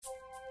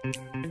Hi,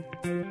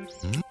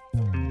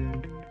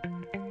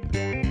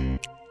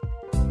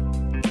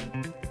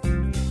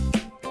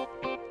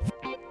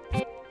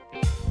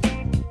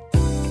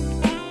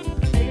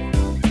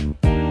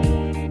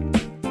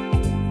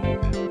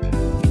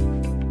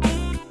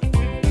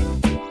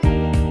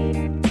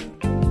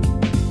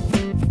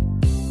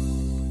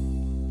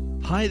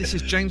 this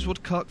is James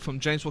Woodcock from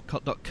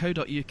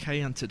jameswoodcock.co.uk,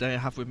 and today I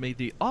have with me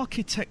the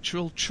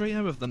architectural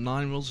trio of the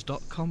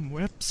ninerules.com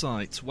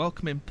website.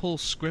 Welcoming Paul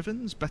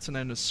Scrivens, better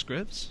known as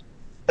Scrivs.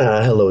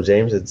 Hello,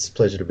 James. It's a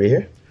pleasure to be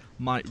here.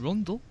 Mike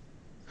Rundle.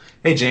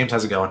 Hey, James.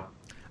 How's it going?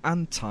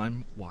 And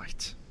Time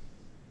White.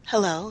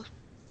 Hello.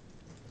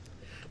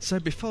 So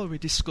before we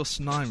discuss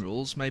Nine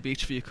Rules, maybe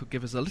each of you could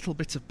give us a little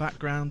bit of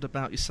background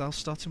about yourself,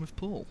 starting with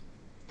Paul.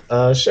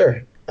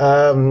 Sure.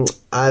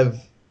 I've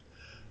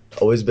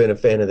always been a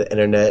fan of the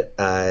internet.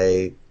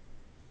 I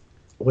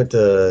went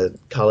to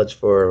college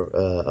for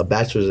a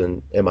bachelor's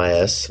in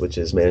MIS, which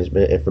is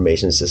Management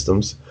Information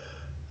Systems.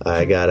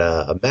 I got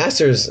a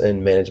master's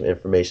in Management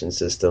Information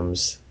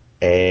Systems,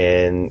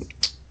 and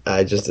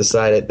I just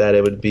decided that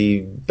it would be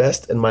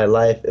best in my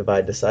life if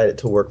I decided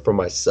to work for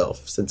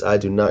myself, since I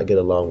do not get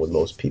along with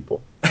most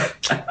people.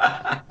 That's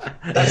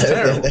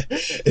terrible.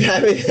 I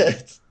mean,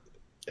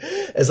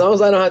 as long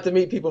as I don't have to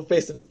meet people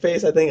face to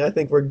face, I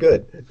think we're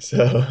good.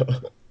 So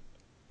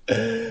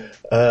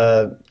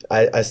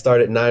I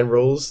started Nine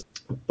Rules,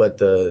 but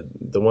the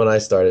one I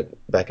started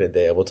back in the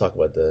day, we'll talk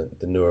about the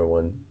newer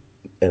one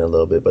in a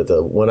little bit, but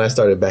the one I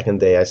started back in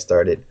the day, I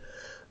started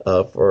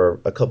for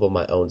a couple of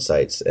my own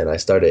sites, and I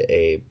started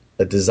a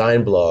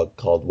design blog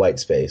called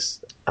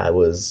Whitespace. I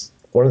was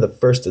one of the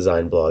first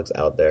design blogs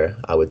out there,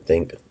 I would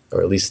think,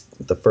 or at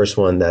least the first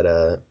one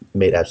that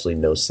made absolutely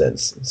no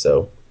sense.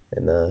 So,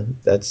 and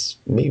that's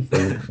me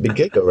from the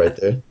get-go right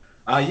there.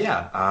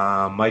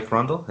 Mike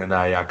Rundle, and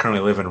I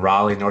currently live in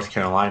Raleigh, North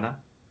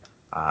Carolina.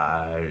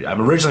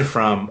 I'm originally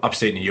from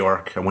upstate New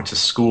York. I went to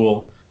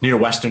school near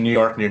Western New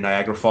York, near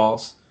Niagara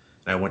Falls.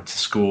 And I went to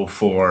school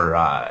for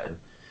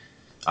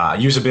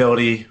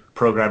usability,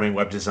 programming,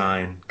 web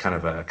design, kind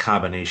of a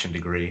combination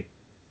degree.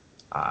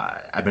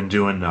 I've been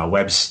doing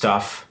web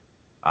stuff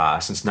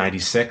since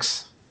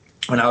 '96.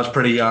 When I was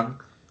pretty young,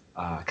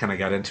 kind of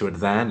got into it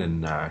then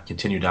and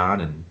continued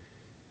on, and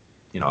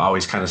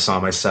always kind of saw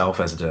myself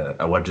as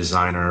a web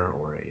designer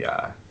or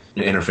an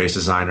interface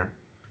designer.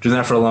 Doing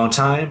that for a long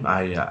time.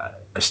 I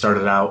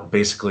started out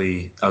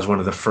basically, I was one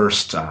of the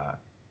first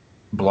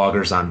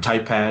bloggers on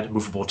TypePad,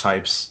 Movable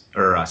Types,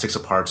 or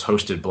Sixapart's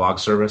hosted blog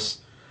service.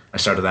 I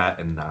started that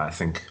in, I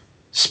think,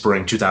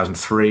 spring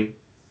 2003.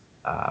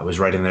 I was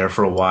writing there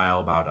for a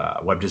while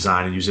about web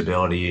design and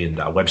usability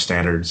and web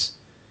standards.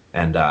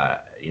 And,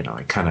 I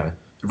kind of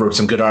wrote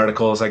some good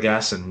articles, I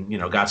guess, and,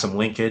 got some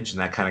linkage,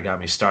 and that kind of got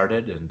me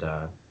started. And,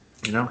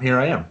 here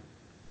I am.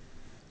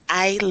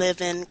 I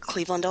live in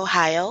Cleveland,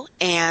 Ohio,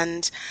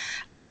 and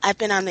I've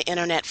been on the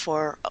internet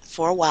for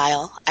a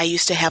while. I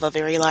used to have a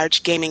very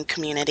large gaming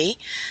community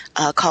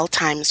called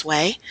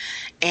Timesway,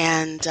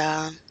 and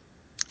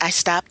I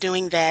stopped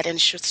doing that and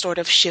sort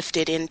of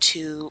shifted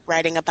into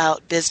writing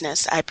about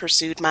business. I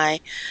pursued my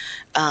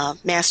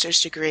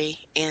master's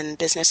degree in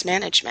business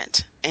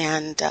management,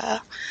 and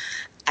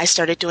I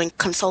started doing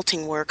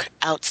consulting work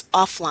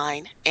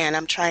offline, and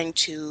I'm trying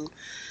to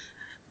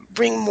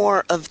bring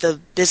more of the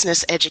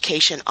business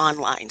education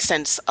online,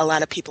 since a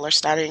lot of people are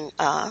starting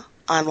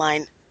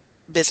online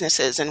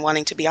businesses and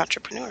wanting to be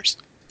entrepreneurs.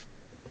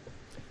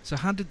 So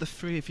how did the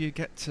three of you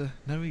get to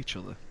know each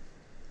other?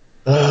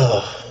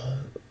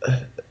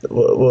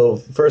 Well,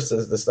 first,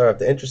 as the start,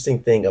 the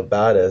interesting thing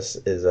about us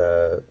is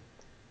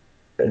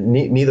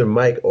neither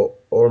Mike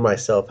or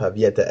myself have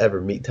yet to ever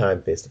meet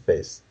Time face to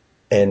face.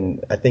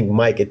 And I think,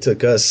 Mike, it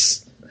took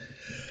us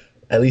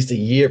at least a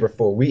year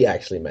before we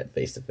actually met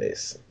face to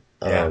face.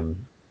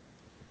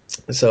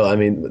 So, I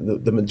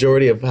mean, the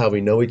majority of how we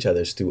know each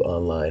other is through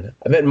online.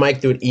 I met Mike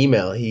through an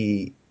email.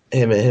 Him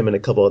and a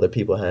couple other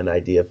people had an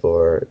idea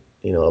for,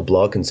 a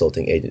blog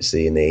consulting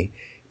agency, and they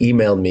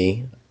emailed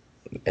me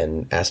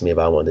and asked me if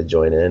I wanted to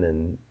join in,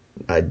 and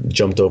I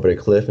jumped over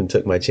the cliff and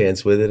took my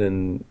chance with it,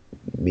 and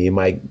me and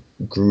Mike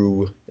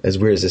grew, as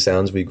weird as it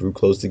sounds, we grew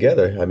close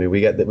together. I mean,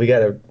 we got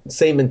a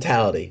same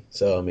mentality.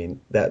 So, I mean,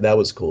 that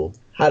was cool.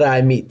 How did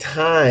I meet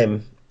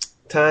Time?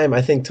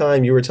 I think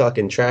Time, you were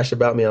talking trash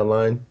about me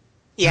online.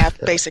 Yeah,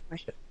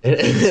 basically.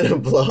 in a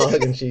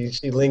blog, and she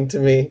linked to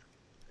me,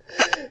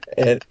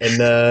 and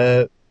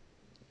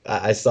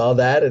I saw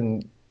that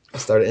and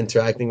started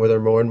interacting with her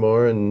more and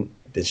more, and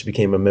then she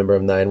became a member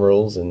of Nine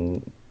Rules,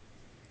 and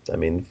I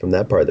mean, from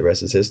that part, the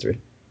rest is history.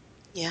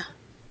 Yeah.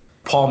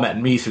 Paul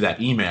met me through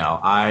that email.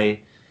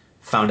 I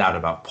found out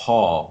about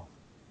Paul,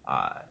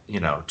 that's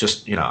when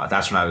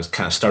I was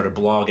kind of started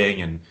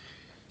blogging, and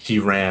he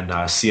ran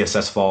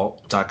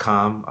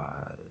CSSvault.com,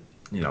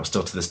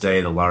 still to this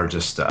day, the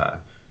largest,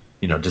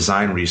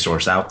 design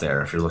resource out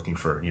there if you're looking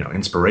for,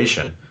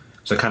 inspiration.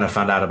 So I kind of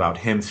found out about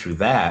him through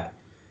that.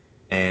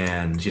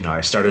 And,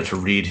 I started to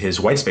read his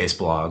Whitespace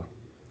blog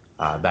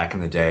back in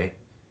the day.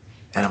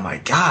 And I'm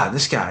like, God,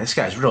 this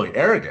guy's really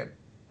arrogant.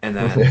 And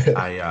then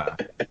I,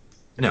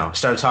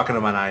 started talking to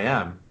him on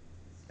IM,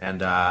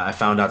 and I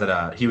found out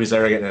that he was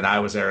arrogant and I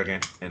was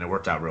arrogant, and it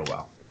worked out real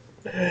well.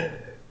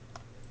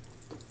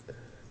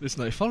 There's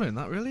no following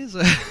that, really, is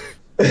there?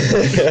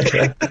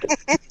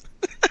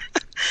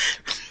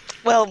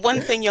 Well, one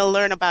thing you'll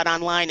learn about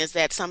online is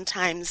that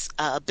sometimes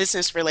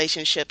business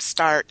relationships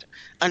start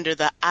under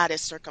the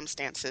oddest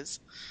circumstances.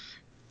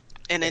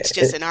 And it's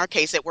just, in our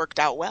case, it worked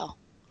out well.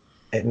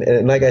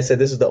 And like I said,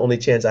 this is the only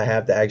chance I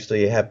have to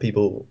actually have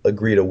people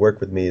agree to work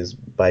with me is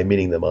by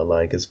meeting them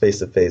online, because face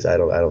to face, I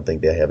don't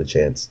think they have a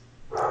chance.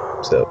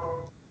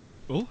 So.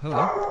 Oh,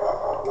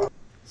 hello.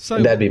 So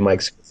and that'd be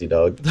Mike's crazy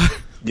dog.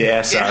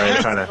 Yeah, sorry,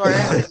 I'm trying to.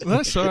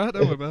 That's all right.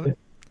 Don't worry about it.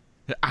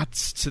 It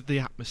adds to the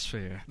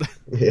atmosphere.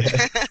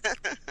 Yeah.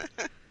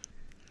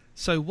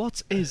 So,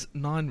 what is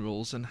Nine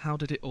Rules, and how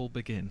did it all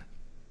begin?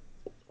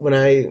 When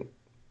I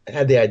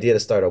had the idea to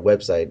start a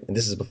website, and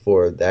this is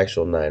before the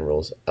actual Nine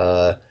Rules,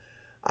 I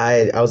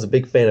was a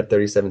big fan of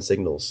 37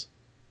 Signals,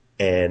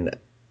 and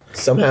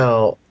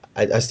somehow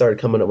I started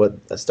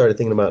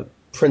thinking about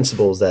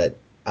principles that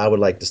I would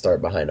like to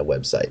start behind a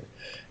website,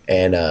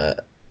 and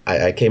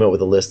I came up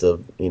with a list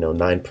of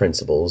 9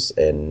 principles,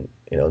 and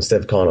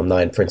instead of calling them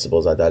 9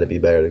 principles, I thought it'd be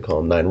better to call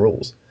them 9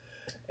 rules,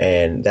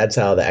 and that's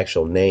how the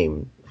actual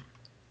name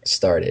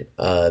started.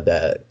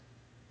 The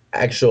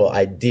actual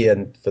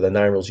idea for the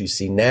 9 rules you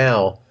see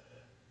now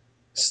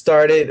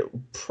started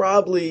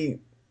probably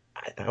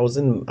I was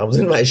in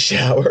my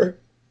shower,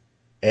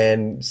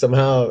 and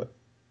somehow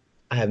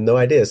I have no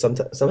idea.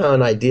 Somehow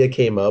an idea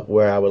came up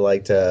where I would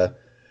like to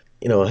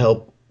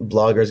help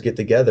bloggers get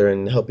together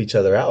and help each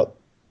other out.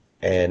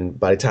 And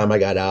by the time I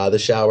got out of the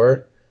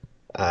shower,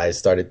 I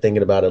started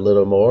thinking about it a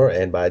little more.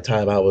 And by the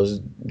time I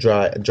was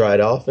dried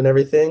off and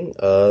everything,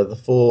 the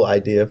full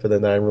idea for the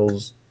 9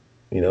 Rules,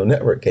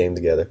 network came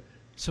together.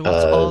 So what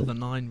are the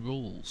 9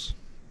 rules?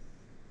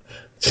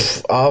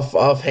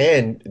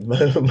 Offhand,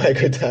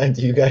 Microtime,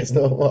 do you guys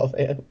know them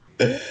offhand?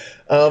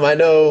 I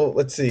know,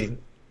 let's see.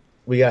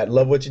 We got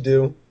love what you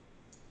do.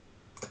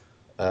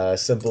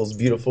 Simple's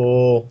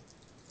beautiful.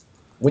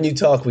 When you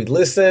talk, we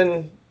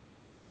listen.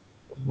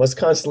 Must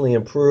constantly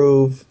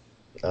improve.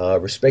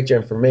 Respect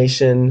your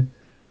information.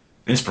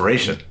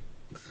 Inspiration.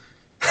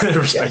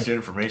 Respect your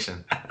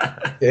information.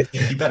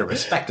 You better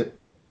respect it.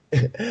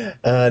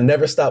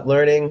 Never stop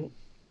learning.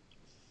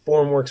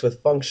 Form works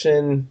with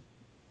function.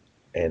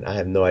 And I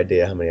have no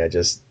idea how many I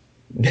just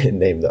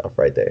named off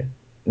right there.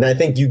 And I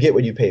think you get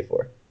what you pay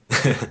for.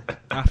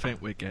 I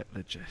think we get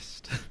the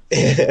gist.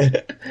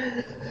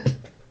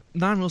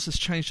 9 Rules has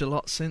changed a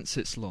lot since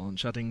its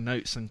launch, adding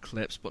notes and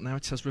clips, but now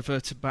it has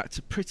reverted back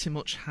to pretty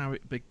much how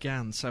it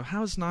began. So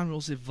how has 9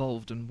 Rules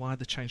evolved, and why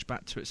the change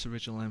back to its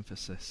original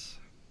emphasis?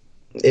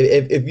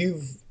 If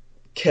you've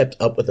kept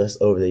up with us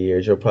over the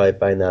years, you'll probably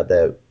find out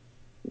that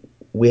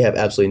we have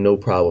absolutely no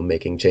problem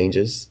making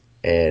changes,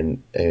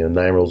 and 9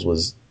 Rules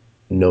was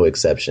no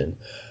exception.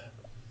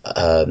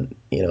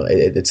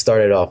 It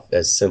started off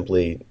as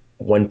simply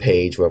one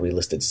page where we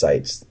listed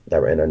sites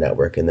that were in our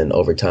network, and then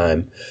over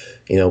time,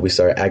 we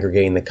started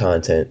aggregating the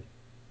content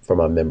from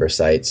our member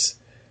sites,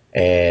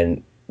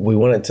 and we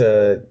wanted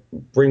to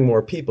bring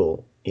more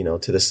people,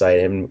 to the site,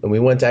 and we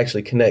wanted to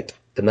actually connect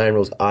the 9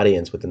 Rules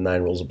audience with the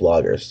 9 Rules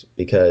bloggers,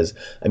 because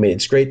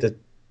it's great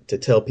to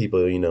tell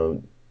people,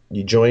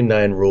 you join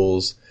 9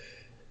 Rules.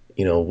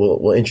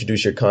 We'll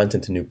introduce your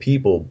content to new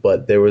people,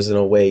 but there wasn't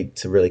a way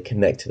to really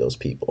connect to those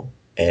people.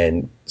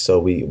 And so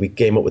we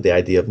came up with the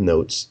idea of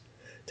notes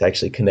to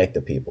actually connect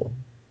the people.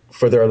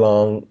 Further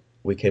along,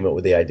 we came up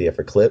with the idea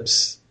for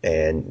clips,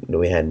 and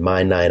we had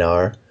My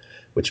 9R,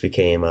 which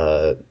became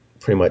a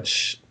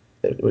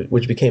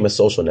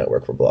social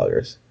network for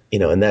bloggers.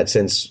 In that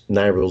sense,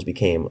 9 Rules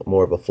became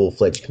more of a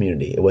full-fledged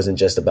community. It wasn't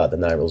just about the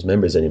 9 Rules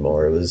members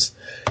anymore. It was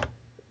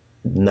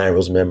 9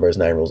 Rules members,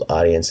 9 Rules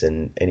audience,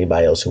 and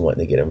anybody else who wanted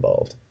to get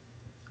involved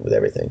with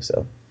everything.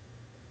 So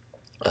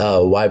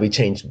why we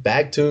changed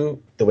back to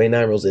the way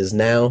 9 Rules is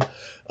now,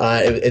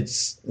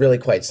 it's really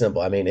quite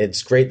simple.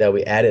 It's great that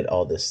we added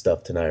all this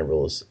stuff to 9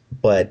 Rules,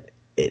 but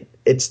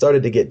it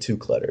started to get too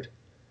cluttered.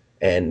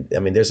 And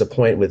there's a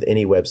point with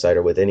any website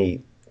or with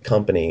any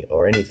company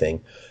or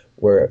anything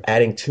where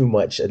adding too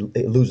much,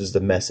 it loses the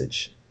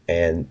message.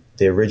 And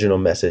the original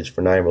message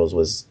for 9 Rules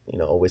was,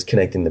 always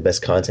connecting the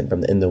best content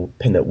from the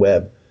independent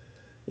web,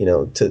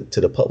 to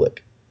the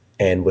public.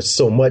 And with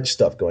so much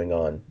stuff going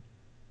on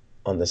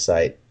the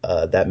site,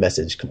 that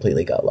message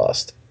completely got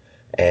lost.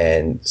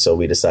 And so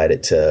we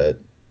decided to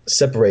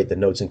separate the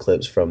notes and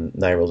clips from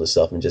 9 Rules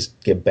itself and just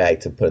get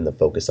back to putting the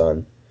focus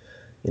on,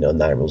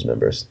 9 Rules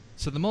members.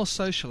 So the more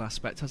social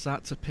aspect, has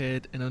that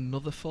appeared in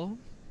another form?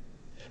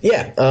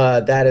 Yeah,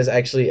 that has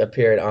actually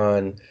appeared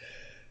on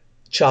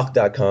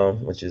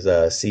Chawk.com, which is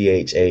CHAWLK.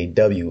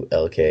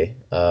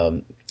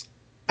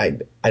 I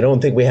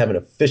don't think we have an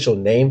official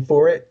name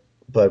for it,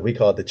 but we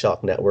call it the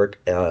Chawk Network.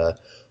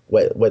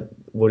 What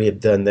we have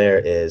done there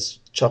is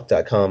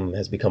Chawk.com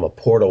has become a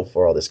portal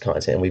for all this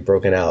content. We've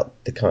broken out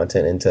the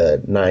content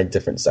into 9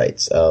 different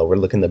sites. We're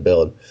looking to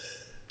build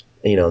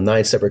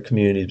nine separate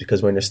communities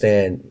because we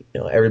understand,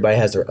 everybody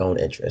has their own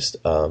interest.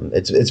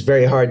 It's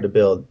very hard to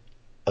build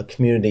a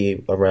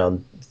community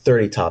around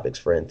 30 topics,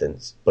 for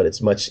instance, but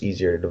it's much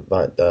easier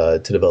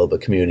to develop a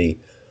community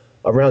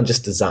around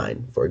just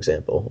design, for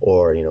example,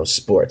 or,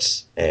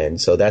 sports.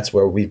 And so that's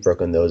where we've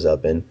broken those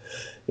up. And,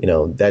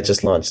 that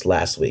just launched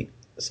last week.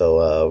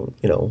 So,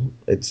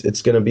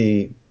 it's going to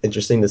be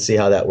interesting to see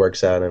how that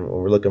works out. And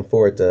we're looking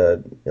forward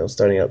to,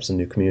 starting up some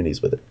new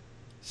communities with it.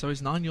 So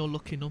is 9 your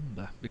lucky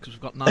number? Because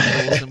we've got 9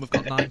 rules and we've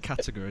got 9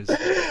 categories.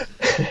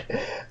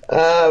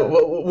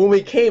 When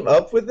we came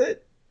up with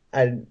it,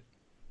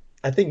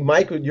 I think,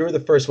 Mike, you were the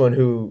first one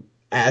who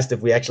asked if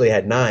we actually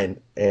had 9.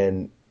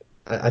 And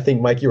I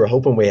think, Mike, you were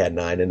hoping we had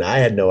 9, and I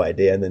had no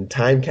idea. And then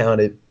time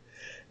counted,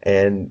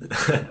 and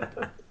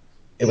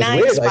it was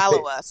Nines weird.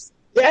 follow us.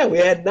 Yeah, we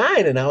had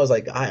 9, and I was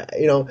like, I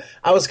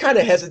was kind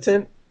of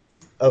hesitant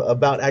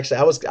about actually.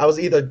 I was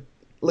either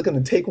looking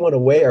to take one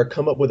away or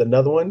come up with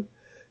another one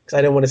because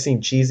I didn't want to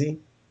seem cheesy,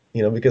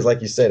 because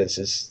like you said, it's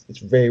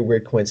a very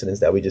weird coincidence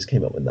that we just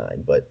came up with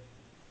 9. But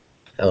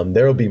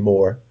there will be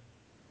more.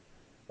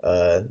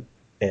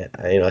 And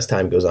as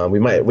time goes on, we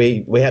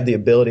have the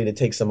ability to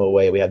take some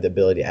away. We have the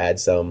ability to add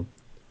some.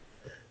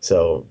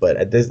 So,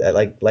 but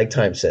like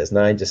time says,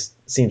 9 just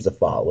seems to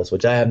follow us,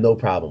 which I have no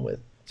problem with.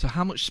 So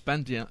how much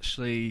spend do you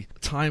actually,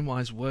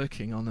 time-wise,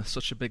 working on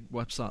such a big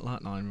website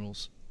like 9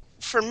 Rules?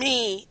 For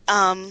me,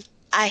 I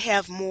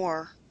have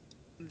more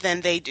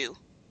than they do,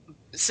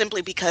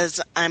 simply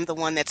because I'm the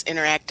one that's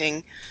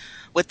interacting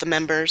with the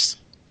members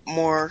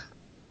more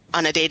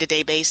on a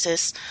day-to-day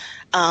basis.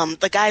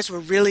 The guys were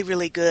really,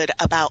 really good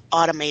about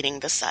automating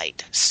the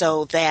site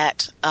so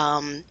that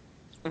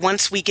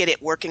once we get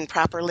it working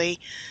properly,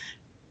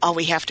 all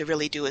we have to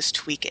really do is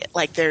tweak it.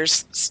 Like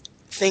there's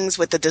things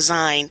with the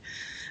design,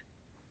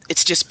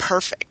 it's just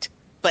perfect.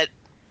 But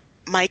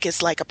Mike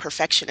is like a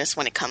perfectionist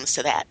when it comes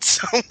to that.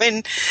 So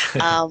when,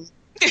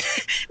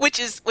 which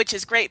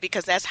is great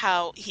because that's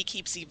how he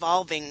keeps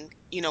evolving,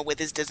 with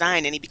his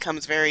design, and he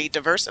becomes very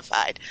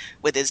diversified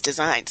with his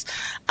designs.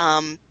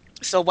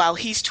 So while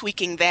he's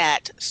tweaking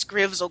that,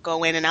 Scrivs will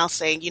go in and I'll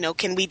say,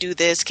 can we do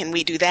this? Can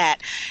we do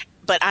that?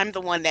 But I'm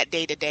the one that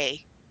day to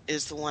day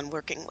is the one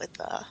working with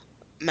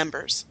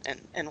members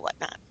and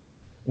whatnot.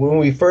 When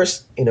we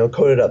first,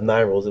 coded up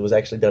 9 Rules, it was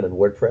actually done in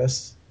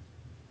WordPress.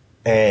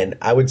 And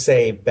I would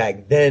say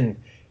back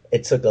then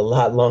it took a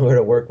lot longer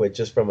to work with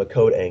just from a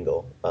code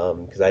angle,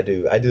 because I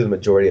do the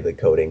majority of the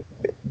coding.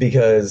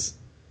 Because,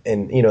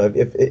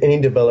 if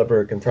any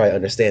developer can probably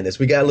understand this,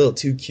 we got a little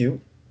too cute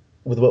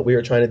with what we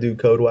were trying to do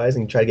code-wise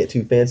and try to get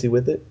too fancy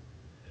with it.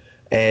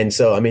 And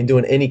so,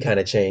 doing any kind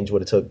of change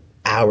would have took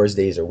hours,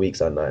 days, or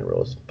weeks on 9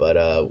 Rules.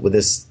 But with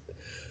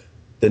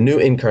the new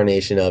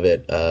incarnation of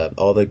it,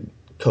 all the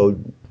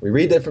code, we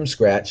read it from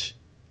scratch,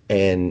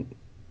 and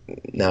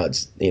now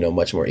it's,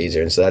 much more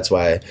easier. And so that's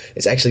why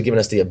it's actually given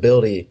us the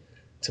ability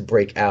to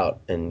break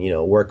out and,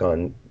 work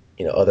on,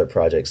 other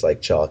projects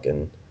like Chalk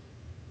and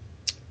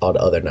all the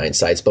other 9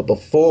 sites. But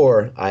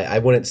before, I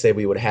wouldn't say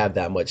we would have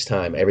that much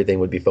time. Everything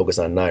would be focused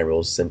on 9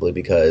 Rules simply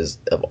because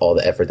of all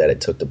the effort that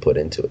it took to put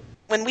into it.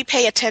 When we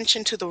pay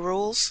attention to the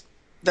rules,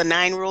 the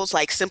 9 rules,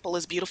 like simple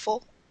is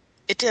beautiful,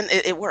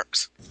 it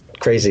works.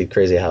 Crazy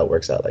how it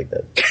works out like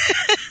that.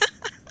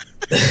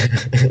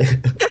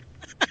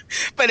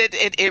 But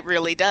it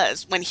really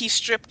does. When he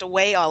stripped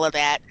away all of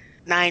that,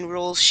 9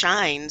 Rules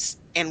shines,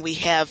 and we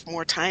have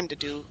more time to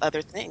do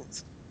other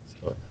things.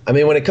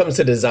 When it comes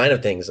to design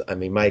of things,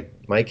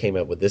 Mike came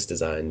up with this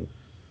design,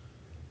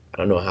 I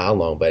don't know how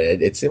long, but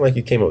it seemed like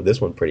you came up with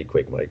this one pretty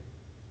quick, Mike.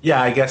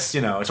 Yeah, I guess,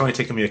 it's only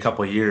taken me a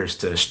couple of years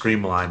to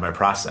streamline my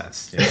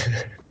process.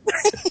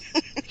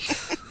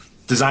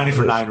 Designing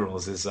for 9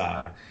 Rules is,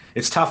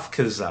 it's tough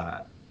because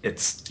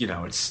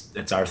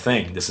it's our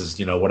thing. This is,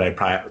 what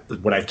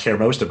I care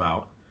most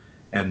about.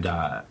 And,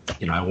 I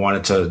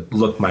wanted to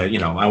look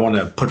I want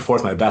to put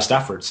forth my best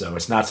effort. So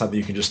it's not something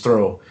you can just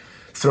throw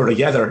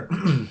together.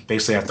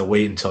 Basically I have to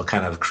wait until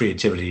kind of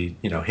creativity,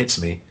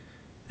 hits me.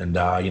 And,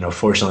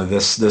 fortunately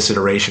this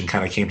iteration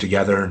kind of came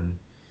together and,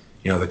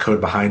 the code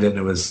behind it, and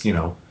it was,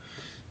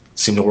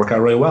 seemed to work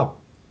out really well.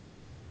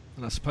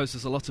 And I suppose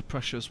there's a lot of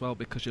pressure as well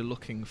because you're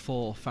looking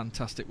for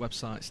fantastic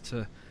websites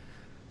to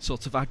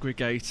sort of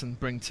aggregate and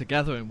bring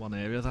together in one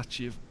area, that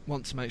you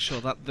want to make sure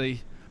that the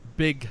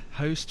big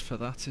host for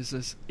that is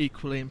as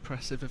equally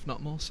impressive, if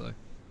not more so.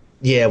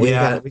 Yeah, we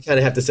kind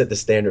of have to set the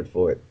standard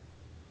for it.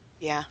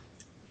 Yeah.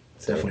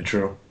 So, definitely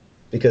true.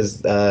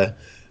 Because not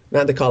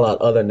to call out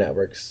other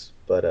networks,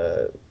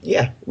 but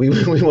we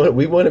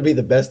want to be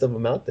the best of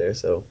them out there.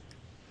 So,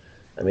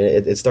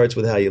 it starts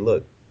with how you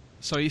look.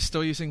 So, are you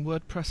still using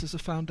WordPress as a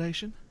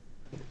foundation?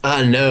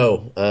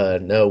 No.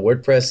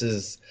 WordPress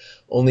is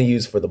only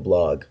used for the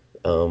blog.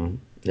 Like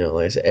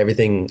I said,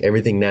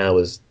 everything now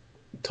is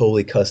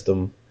totally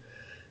custom,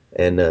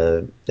 and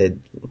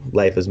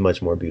life is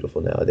much more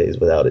beautiful nowadays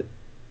without it.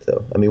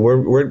 So,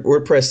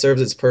 WordPress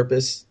serves its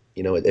purpose.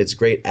 It's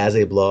great as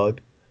a blog,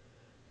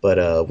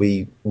 but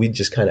we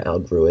just kind of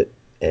outgrew it,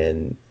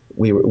 and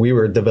we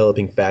were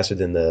developing faster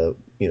than the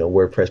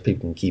WordPress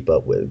people can keep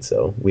up with.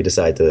 So we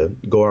decided to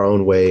go our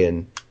own way,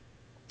 and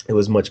it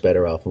was much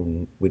better off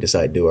when we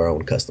decided to do our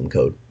own custom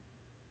code.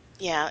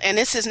 Yeah, and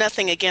this is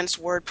nothing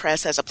against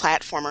WordPress as a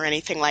platform or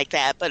anything like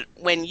that, but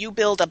when you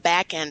build a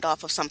back end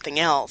off of something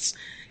else,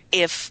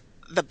 if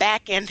the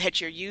back end that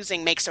you're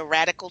using makes a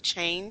radical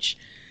change,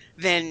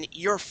 then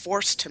you're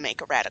forced to make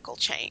a radical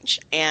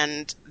change.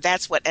 And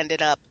that's what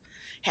ended up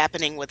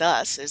happening with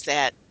us, is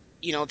that,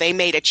 they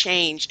made a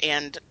change,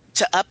 and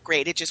to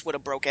upgrade, it just would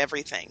have broke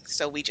everything.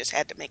 So we just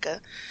had to make a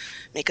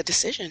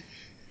decision.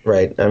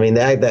 Right. I mean,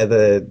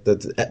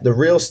 the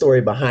real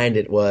story behind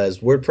it was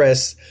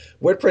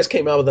WordPress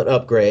came out with an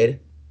upgrade.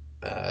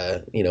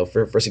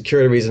 For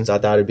security reasons, I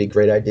thought it'd be a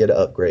great idea to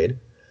upgrade.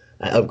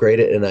 I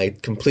upgraded, and I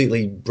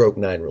completely broke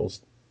 9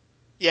 rules.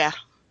 Yeah.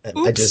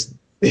 I just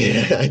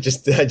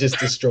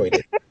destroyed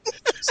it.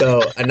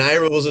 So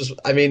 9 rules is,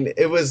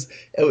 it was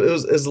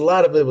a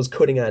lot of it was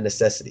coding out of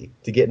necessity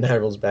to get 9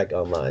 rules back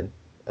online.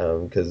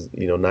 Because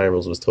 9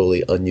 rules was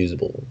totally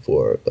unusable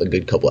for a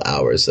good couple of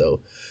hours. So,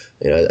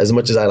 as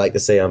much as I like to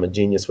say I'm a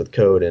genius with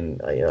code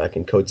and I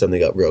can code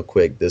something up real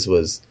quick, this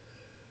was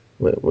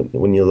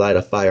when you light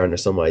a fire under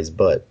somebody's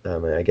butt.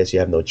 I guess you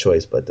have no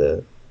choice but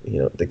to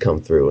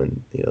come through,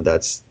 and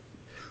that's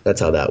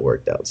how that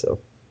worked out. So,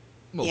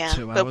 well, yeah,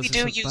 2 hours but we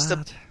do use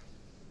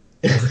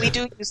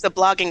the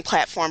blogging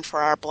platform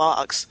for our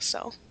blogs.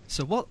 So,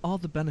 what are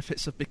the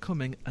benefits of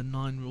becoming a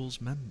 9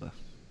 Rules member?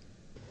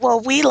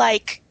 Well, we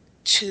like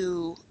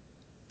to,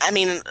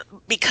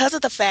 because of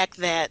the fact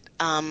that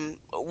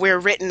we're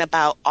written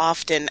about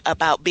often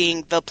about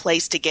being the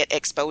place to get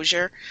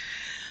exposure,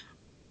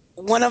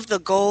 one of the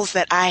goals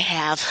that I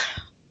have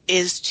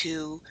is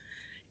to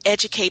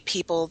educate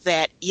people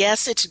that,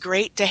 yes, it's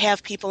great to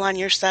have people on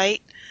your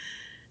site,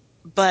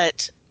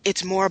 but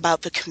it's more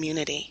about the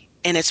community,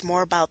 and it's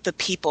more about the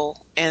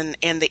people and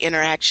the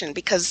interaction,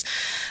 because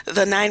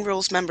the 9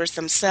 Rules members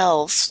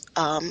themselves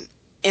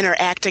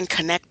interact and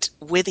connect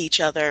with each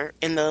other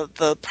in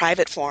the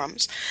private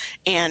forums,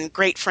 and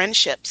great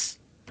friendships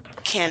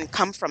can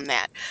come from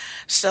that.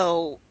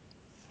 So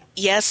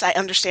yes, I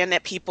understand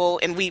that people,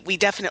 and we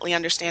definitely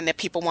understand that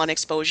people want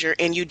exposure,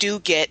 and you do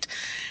get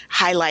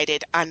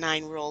highlighted on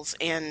 9 Rules,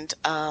 and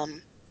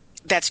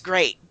that's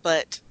great.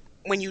 But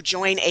when you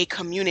join a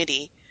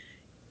community,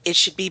 it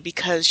should be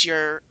because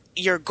your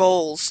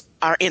goals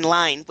are in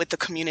line with the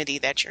community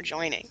that you're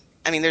joining.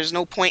 There's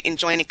no point in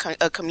joining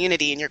a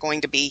community and you're going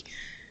to be,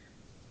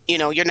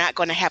 you're not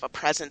going to have a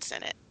presence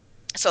in it.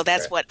 So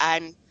that's what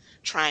I'm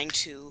trying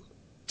to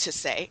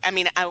say.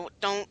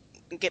 Don't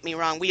get me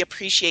wrong. We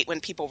appreciate when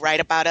people write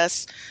about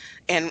us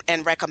and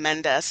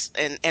recommend us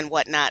and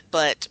whatnot,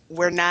 but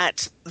we're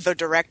not the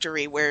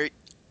directory where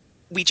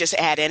we just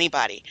add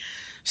anybody.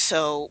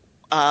 So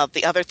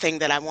the other thing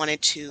that I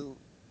wanted to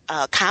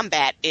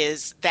combat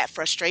is that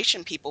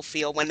frustration people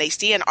feel when they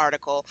see an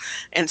article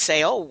and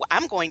say, oh,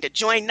 I'm going to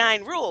join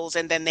 9 Rules,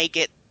 and then they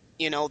get,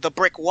 the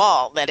brick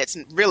wall that it's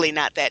really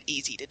not that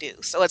easy to do.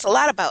 So it's a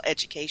lot about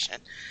education.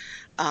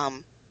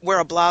 We're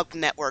a blog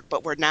network,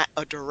 but we're not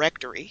a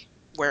directory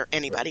where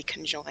anybody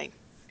can join.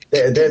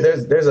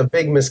 There's a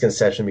big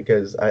misconception,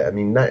 because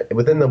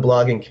within the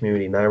blogging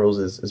community, 9 Rules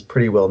is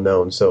pretty well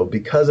known. So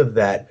because of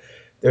that,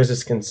 there's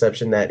this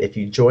conception that if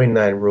you join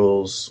 9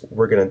 Rules,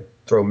 we're going to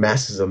throw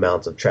massive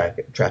amounts of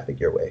traffic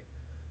your way,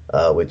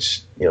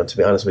 which, to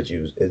be honest with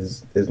you,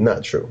 is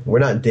not true. We're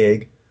not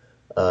Dig,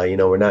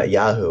 we're not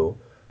Yahoo.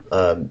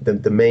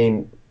 The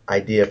main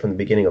idea from the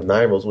beginning of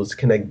 9 Rules was to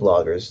connect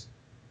bloggers,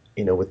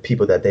 with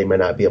people that they might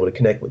not be able to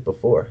connect with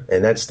before,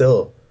 and that's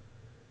still,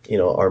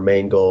 our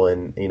main goal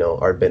and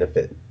our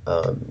benefit.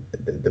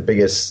 The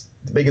biggest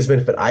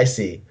benefit I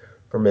see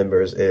for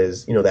members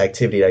is the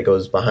activity that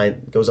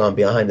goes on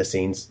behind the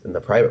scenes in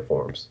the private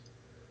forums.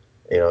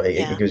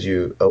 It gives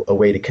you a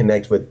way to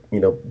connect with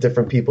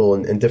different people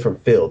in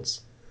different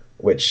fields,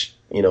 which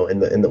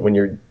when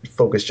you're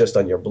focused just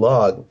on your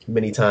blog,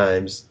 many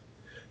times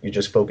you're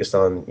just focused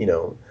on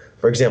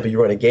for example,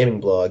 you run a gaming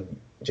blog,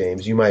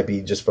 James, you might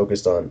be just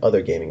focused on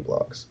other gaming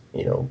blogs,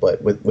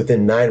 but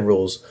within 9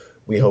 Rules,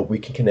 we hope we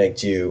can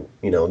connect you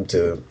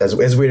to, as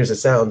weird as it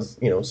sounds,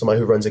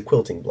 somebody who runs a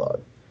quilting blog,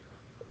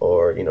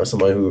 or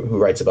someone who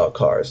writes about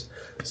cars.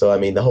 So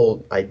the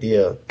whole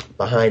idea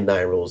behind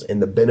 9 Rules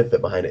and the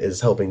benefit behind it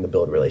is helping to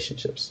build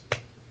relationships.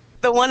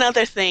 The one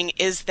other thing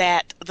is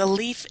that the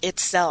leaf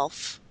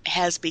itself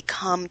has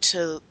become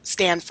to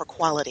stand for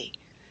quality.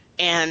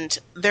 And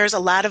there's a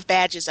lot of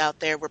badges out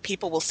there where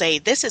people will say,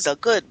 this is a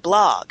good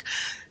blog,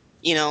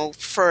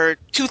 for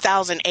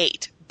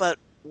 2008. But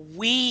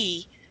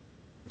we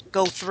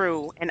go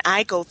through, and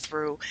I go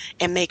through,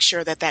 and make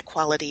sure that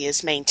quality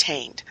is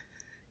maintained.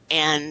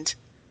 And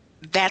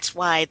that's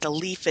why the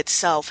leaf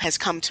itself has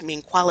come to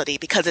mean quality,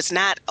 because it's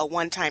not a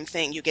one-time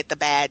thing. You get the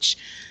badge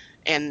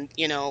and,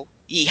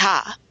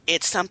 yeehaw.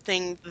 It's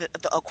something,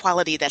 a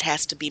quality that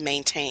has to be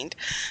maintained.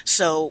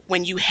 So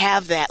when you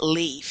have that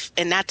leaf,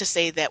 and not to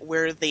say that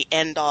we're the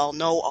end-all,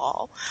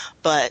 know-all,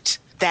 but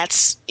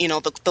that's,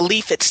 the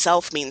leaf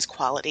itself means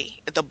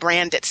quality, the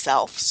brand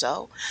itself.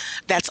 So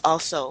that's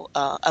also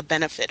a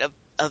benefit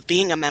of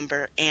being a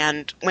member.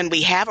 And when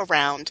we have a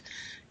round,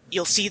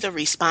 you'll see the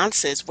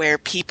responses where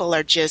people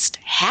are just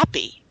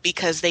happy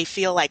because they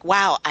feel like,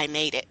 wow, I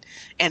made it.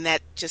 And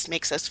that just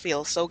makes us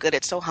feel so good.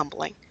 It's so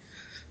humbling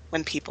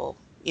when people,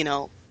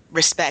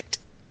 respect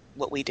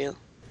what we do.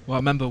 Well, I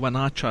remember when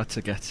I tried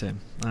to get in,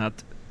 I had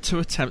 2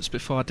 attempts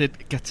before I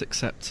did get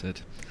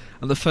accepted.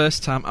 And the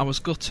first time I was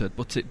gutted,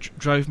 but it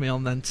drove me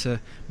on then to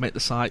make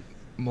the site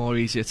more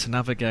easier to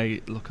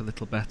navigate, look a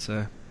little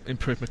better,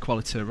 improve my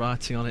quality of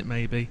writing on it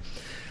maybe.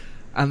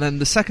 And then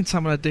the second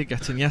time when I did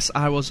get in, yes,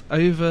 I was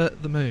over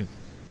the moon.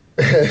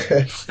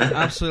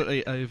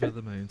 Absolutely over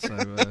the moon. So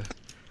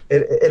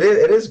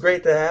it is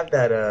great to have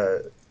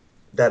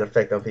that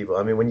effect on people.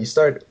 I mean, when you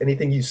start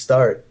anything, you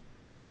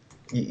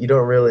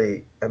don't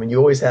really. I mean, you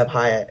always have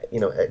high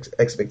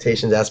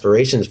expectations,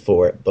 aspirations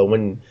for it, but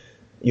when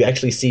you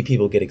actually see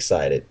people get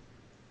excited,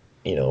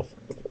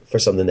 for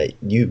something that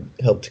you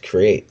helped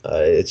create,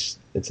 it's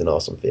an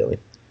awesome feeling.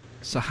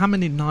 So, how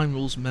many Nine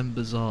Rules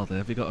members are there?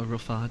 Have you got a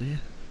rough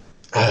idea?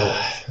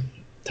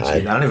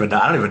 Time. I don't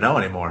even know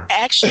anymore.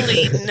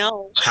 Actually,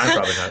 no. Time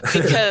probably not.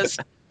 Because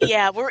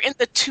we're in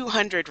the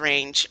 200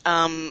 range.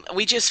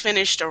 We just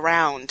finished a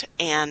round,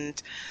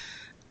 and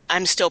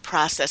I'm still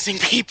processing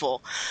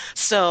people.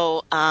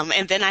 So,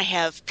 and then I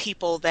have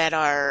people that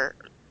are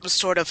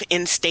sort of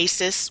in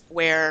stasis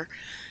where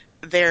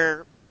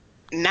they're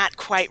not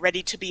quite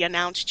ready to be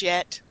announced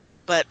yet,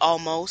 but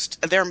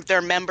almost.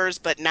 They're members,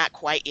 but not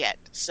quite yet.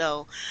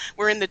 So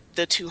we're in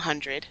the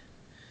 200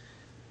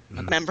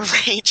 member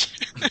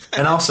range.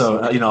 And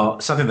also,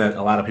 something that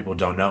a lot of people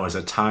don't know is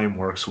that Time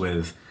works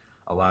with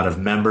a lot of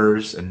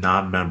members and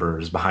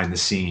non-members behind the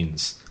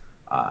scenes.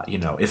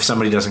 If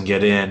somebody doesn't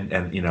get in,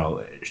 and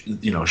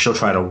she'll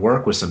try to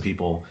work with some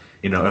people.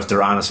 If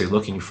they're honestly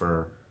looking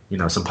for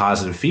some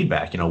positive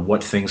feedback.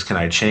 What things can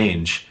I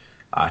change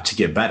to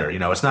get better?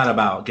 It's not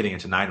about getting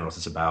into Nine Rules.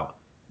 It's about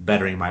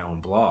bettering my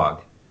own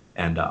blog.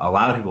 And a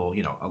lot of people,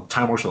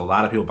 Time works with a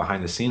lot of people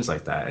behind the scenes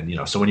like that.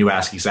 And so when you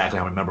ask exactly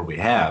how many members we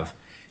have,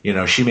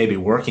 she may be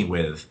working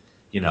with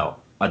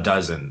a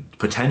dozen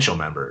potential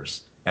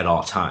members at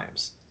all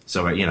times.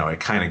 So it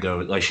kind of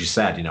goes, like she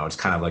said, it's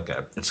kind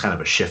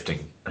of a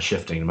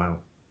shifting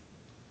amount.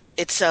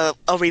 It's a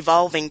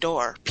revolving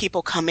door.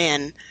 People come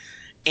in,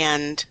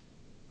 and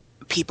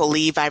people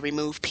leave. I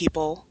remove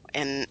people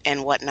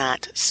and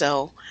whatnot.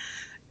 So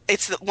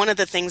it's one of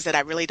the things that I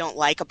really don't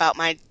like about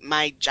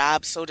my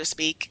job, so to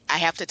speak. I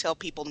have to tell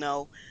people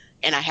no,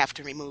 and I have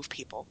to remove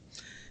people.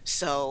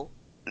 So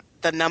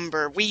the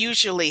number, we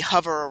usually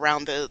hover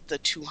around the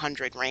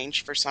 200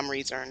 range for some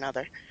reason or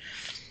another.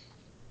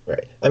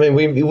 Right. I mean,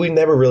 we've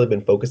never really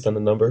been focused on the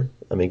number.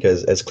 I mean,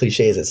 because as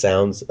cliche as it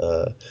sounds,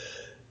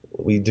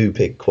 we do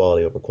pick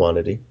quality over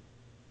quantity.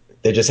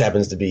 There just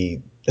happens to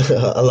be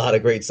a lot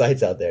of great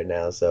sites out there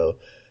now, so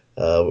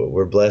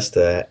we're blessed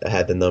to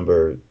have the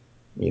number,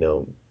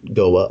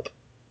 go up,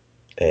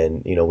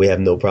 and we have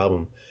no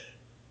problem,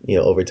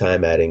 over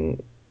time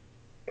adding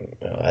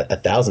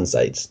 1,000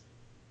 sites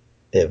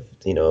if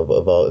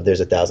if there's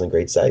 1,000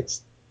 great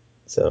sites.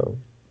 So,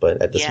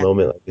 but at this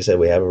moment, like you said,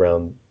 we have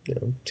around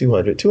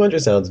 200. 200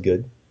 sounds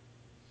good.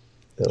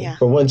 So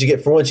for once you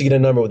get a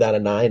number without a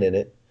 9 in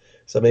it.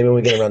 So maybe when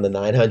we get around the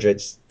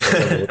 900s,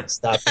 we'll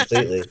stop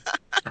completely.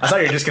 I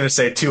thought you were just going to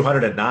say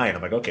 209.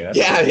 I'm like, okay. That's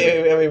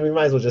I mean, we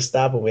might as well just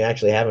stop when we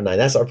actually have a 9.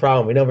 That's our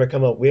problem. We never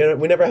come up. We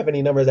never have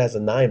any numbers that's a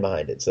 9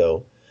 behind it.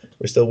 So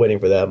we're still waiting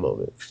for that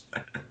moment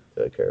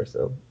to occur.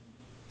 So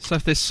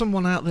if there's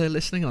someone out there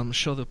listening, I'm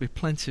sure there'll be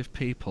plenty of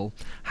people.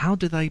 How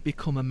do they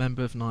become a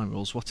member of Nine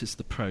Rules? What is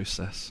the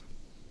process?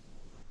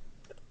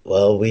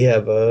 Well, we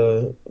have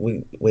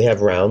we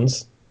have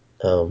rounds.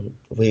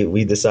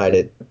 We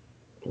decided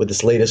with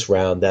this latest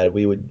round that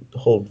we would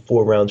hold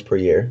 4 rounds per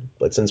year,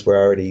 but since we're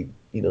already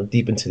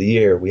deep into the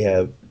year, we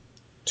have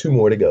 2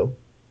 more to go.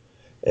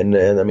 And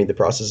I mean, the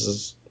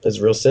process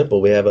is real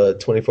simple. We have a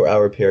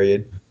 24-hour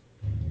period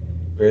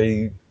where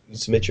you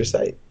submit your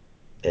site,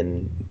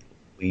 and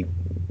we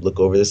look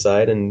over the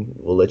site and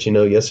we'll let you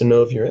know yes or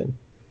no if you're in.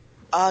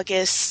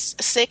 August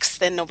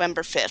 6th and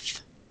November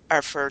 5th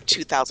are for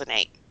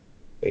 2008.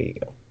 There you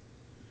go.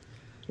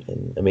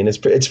 And I mean, it's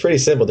pretty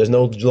simple. There's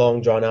no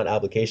long, drawn-out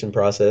application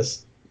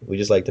process. We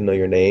just like to know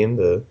your name,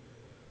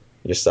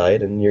 your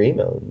site, and your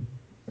email, and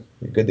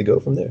you're good to go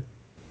from there.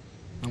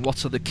 And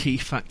what are the key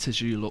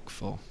factors you look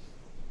for?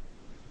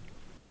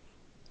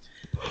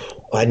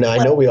 I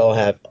know we all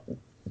have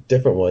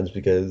different ones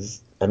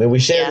because I mean we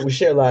share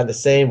a lot of the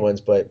same ones,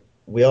 but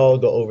we all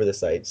go over the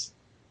sites,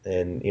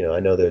 and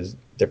I know there's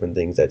different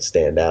things that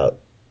stand out.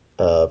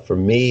 For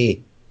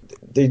me,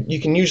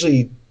 you can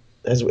usually,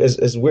 as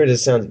weird as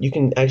it sounds, you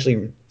can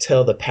actually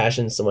tell the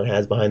passion someone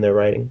has behind their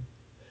writing.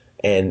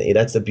 And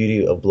that's the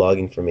beauty of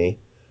blogging for me,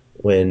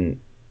 when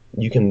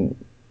you can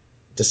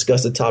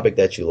discuss a topic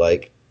that you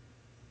like,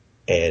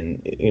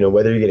 and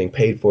whether you're getting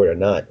paid for it or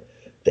not,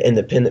 the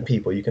independent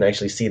people, you can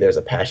actually see there's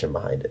a passion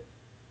behind it.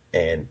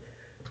 And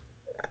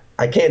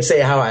I can't say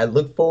how I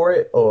look for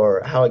it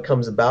or how it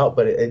comes about,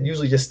 but it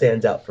usually just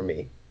stands out for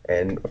me.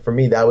 And for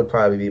me, that would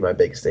probably be my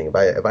biggest thing.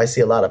 If I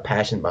see a lot of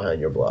passion behind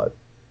your blog,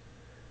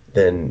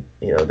 then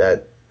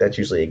that's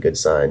usually a good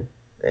sign,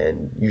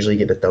 and usually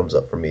get a thumbs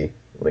up from me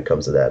when it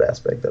comes to that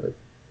aspect of it.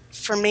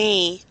 For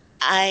me,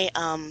 I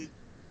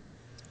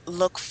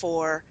look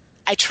for.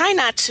 I try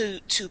not to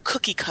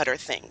cookie cutter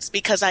things,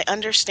 because I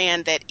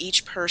understand that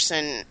each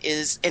person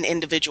is an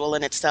individual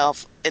in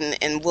itself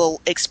and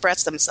will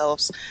express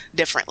themselves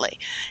differently.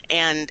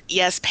 And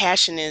yes,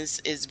 passion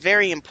is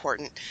very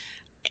important,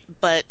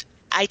 but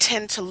I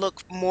tend to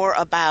look more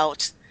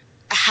about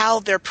how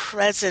they're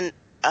presenting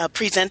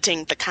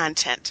the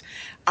content.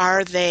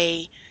 Are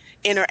they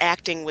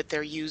interacting with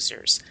their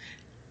users?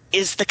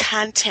 Is the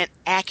content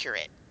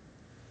accurate?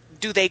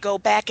 Do they go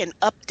back and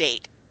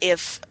update?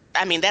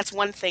 That's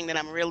one thing that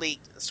I'm really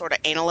sort of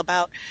anal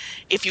about.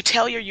 If you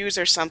tell your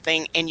user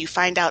something and you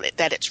find out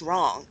that it's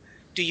wrong,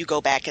 do you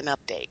go back and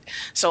update?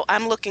 So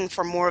I'm looking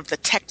for more of the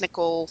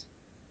technical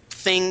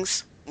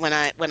things when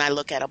I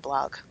look at a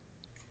blog.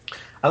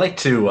 I like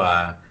to,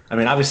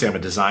 obviously I'm a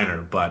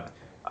designer, but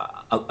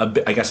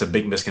I guess a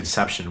big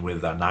misconception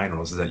with Nine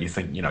Rules is that you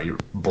think, your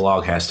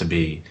blog has to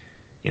be,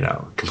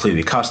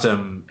 completely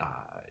custom.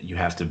 You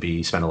have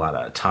to spend a lot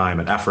of time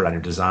and effort on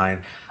your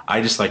design.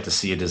 I just like to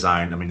see a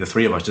design. I mean, the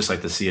three of us just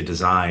like to see a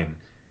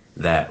design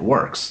that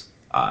works,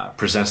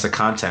 presents the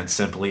content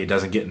simply. It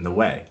doesn't get in the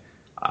way.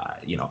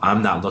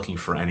 I'm not looking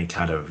for any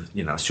kind of,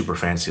 super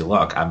fancy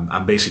look.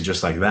 I'm basically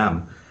just like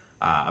them.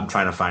 I'm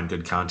trying to find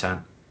good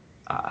content.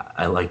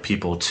 I like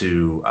people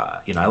to,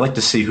 I like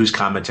to see who's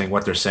commenting,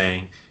 what they're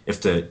saying.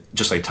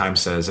 Just like Time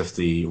says, if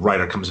the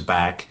writer comes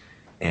back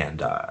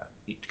and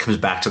comes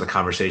back to the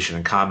conversation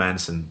and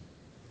comments and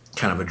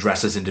kind of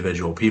addresses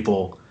individual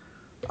people,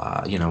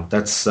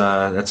 that's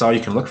all you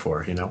can look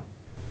for,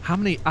 How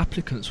many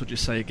applicants would you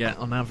say you get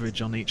on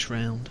average on each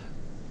round?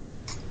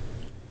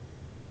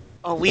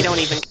 Oh, we don't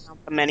even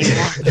count them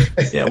anymore.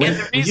 Yeah, and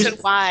the reason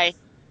why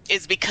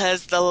is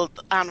because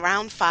on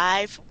round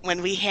 5,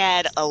 when we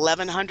had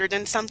 1,100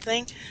 and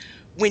something,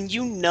 when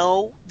you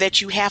know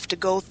that you have to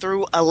go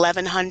through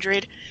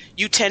 1,100,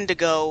 you tend to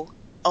go,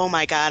 oh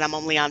my God, I'm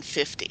only on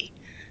 50.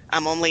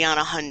 I'm only on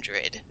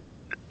 100.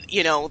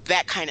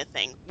 That kind of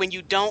thing. When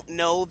you don't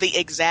know the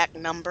exact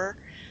number,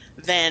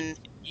 then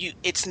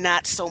it's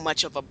not so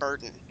much of a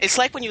burden. It's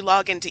like when you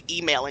log into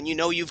email and you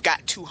know you've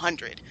got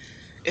 200.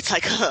 It's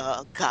like,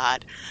 oh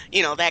God,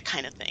 that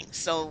kind of thing.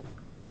 So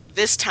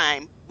this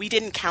time, we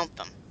didn't count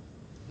them.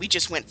 We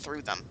just went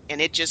through them,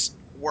 and it just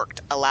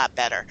worked a lot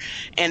better.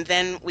 And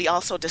then we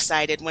also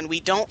decided, when we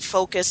don't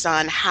focus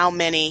on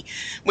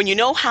when you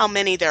know how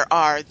many there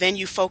are, then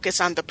you focus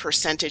on the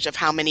percentage of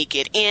how many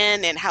get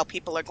in and how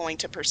people are going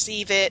to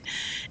perceive it.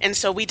 And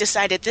so we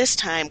decided this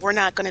time we're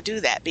not going to do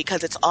that,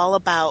 because it's all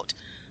about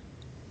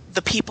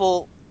the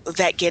people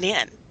that get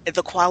in,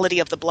 the quality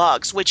of the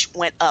blogs, which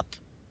went up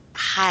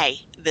high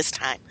this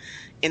time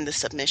in the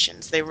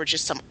submissions. They were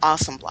just some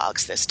awesome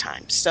blogs this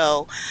time.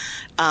 So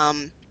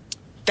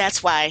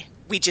that's why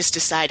we just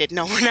decided,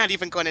 no, we're not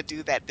even going to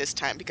do that this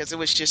time, because it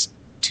was just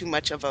too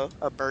much of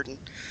a burden.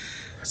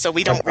 So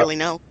we don't really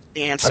know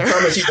the answer.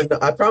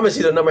 I promise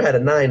you the number had a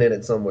 9 in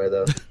it somewhere,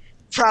 though.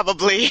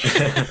 Probably.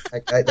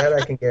 That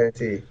I can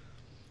guarantee.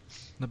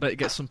 I bet you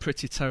get some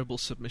pretty terrible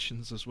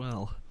submissions as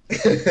well.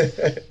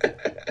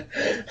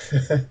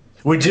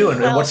 We do,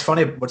 and what's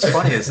funny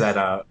is that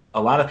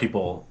a lot of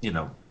people,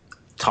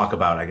 talk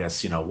about, I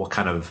guess, what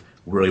kind of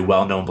really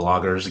well-known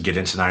bloggers get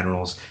into Nine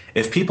Rules.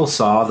 If people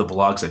saw the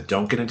blogs that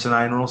don't get into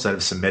Nine Rules that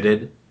have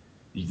submitted,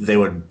 they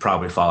would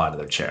probably fall out of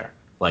their chair.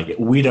 Like,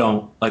 we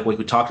don't, like what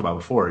we talked about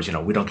before is,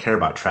 we don't care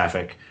about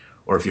traffic,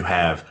 or if you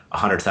have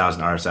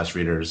 100,000 RSS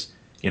readers.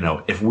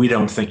 If we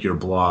don't think your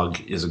blog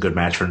is a good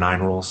match for Nine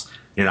Rules,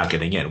 you're not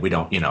getting in. We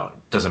don't,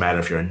 it doesn't matter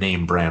if you're a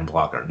name brand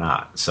blog or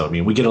not. So,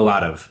 we get a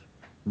lot of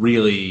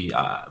really,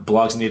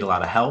 blogs need a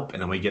lot of help,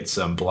 and then we get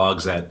some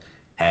blogs that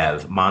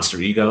have monster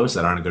egos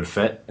that aren't a good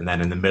fit, and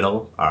then in the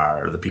middle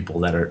are the people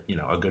that are,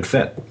 a good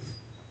fit.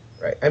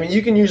 Right.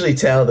 You can usually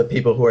tell the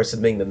people who are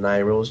submitting the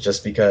Nine Rules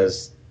just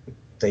because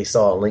they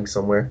saw a link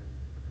somewhere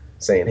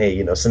saying,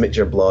 hey, submit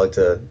your blog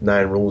to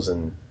Nine Rules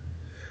and,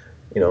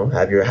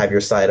 have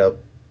your site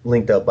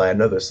linked up by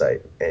another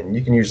site. And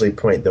you can usually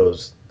point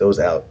those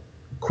out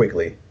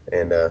quickly.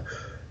 And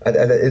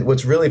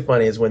what's really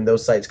funny is when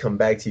those sites come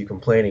back to you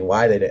complaining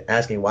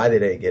asking why they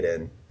didn't get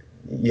in.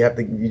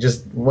 You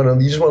just want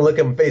to look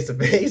at them face to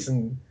face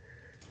and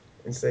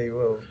say,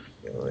 well,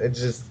 it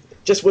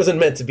just wasn't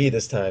meant to be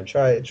this time.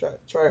 Try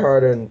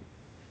harder, and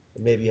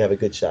maybe you have a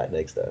good shot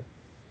next time.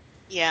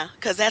 Yeah,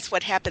 because that's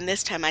what happened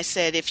this time. I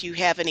said, if you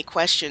have any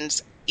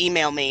questions,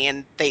 email me,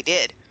 and they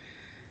did.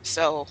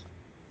 So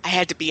I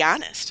had to be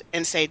honest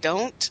and say,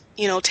 don't,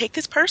 take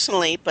this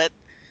personally, but,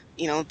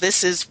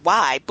 this is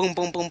why. Boom,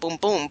 boom, boom, boom,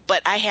 boom.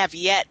 But I have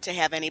yet to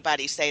have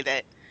anybody say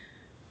that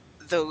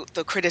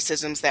the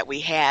criticisms that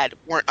we had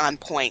weren't on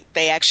point.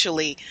 They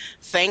actually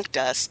thanked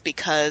us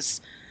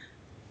because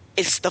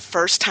it's the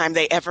first time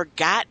they ever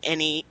got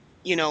any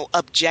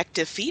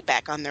objective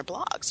feedback on their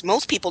blogs.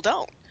 Most people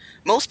don't.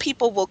 Most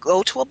people will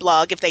go to a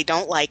blog. If they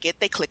don't like it,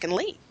 they click and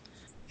leave.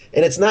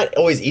 And it's not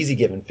always easy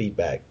giving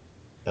feedback.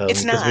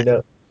 It's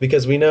not.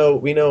 We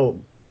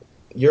know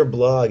your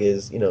blog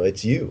is,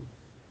 it's you.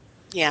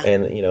 Yeah.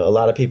 And, a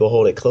lot of people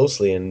hold it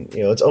closely, and,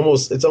 it's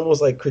almost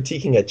like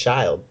critiquing a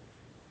child,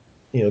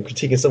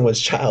 critiquing someone's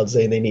child,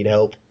 saying they need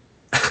help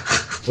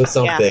with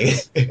something.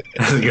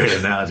 That's a good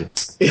analogy.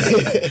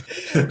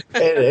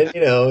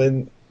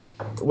 and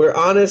we're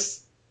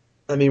honest.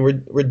 I mean,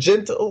 we're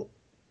gentle,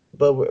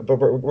 but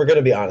we're going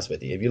to be honest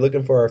with you. If you're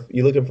looking for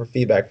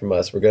feedback from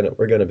us, we're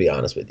gonna be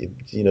honest with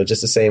you.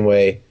 Just the same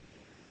way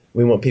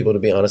we want people to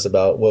be honest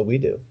about what we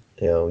do.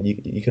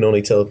 You can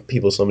only tell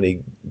people so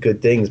many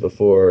good things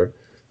before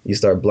you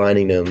start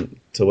blinding them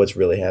to what's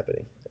really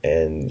happening.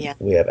 And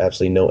we have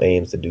absolutely no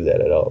aims to do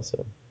that at all.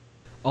 So,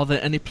 are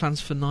there any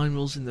plans for Nine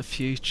Rules in the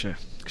future?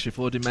 Because you've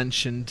already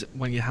mentioned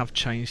when you have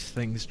changed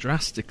things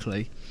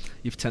drastically,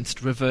 you've tended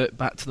to revert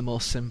back to the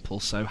more simple.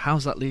 So how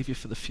does that leave you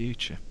for the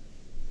future?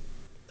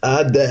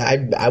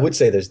 I would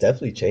say there's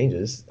definitely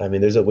changes. I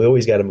mean, we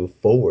always got to move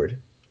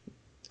forward.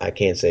 I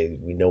can't say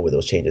we know where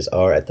those changes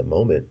are at the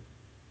moment,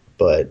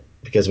 but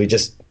because we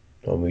just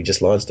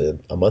launched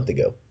a month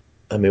ago.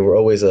 I mean, we're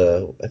always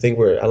I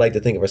like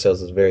to think of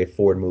ourselves as a very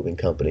forward-moving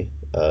company.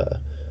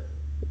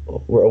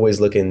 We're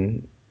always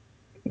looking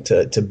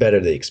to better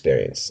the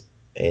experience.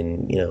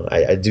 And,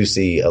 I do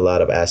see a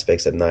lot of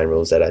aspects of Nine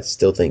Rules that I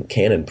still think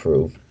can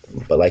improve.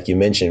 But like you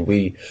mentioned,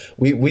 we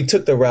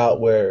took the route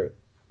where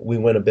we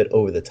went a bit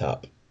over the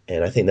top.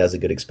 And I think that was a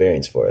good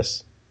experience for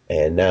us.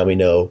 And now we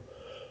know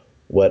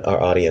what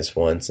our audience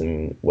wants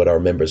and what our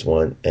members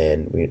want.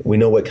 And we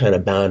know what kind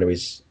of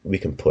boundaries we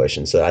can push.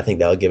 And so I think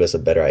that'll give us a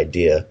better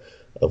idea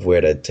of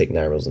where to take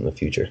Nine Rules in the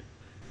future.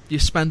 You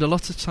spend a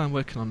lot of time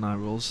working on Nine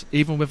Rules,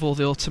 even with all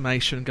the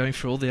automation, going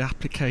through all the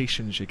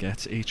applications you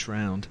get each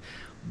round.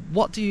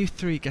 What do you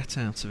three get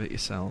out of it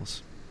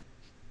yourselves?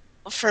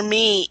 For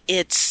me,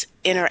 it's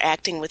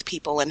interacting with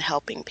people and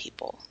helping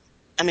people.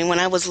 I mean, when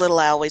I was little,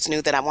 I always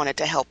knew that I wanted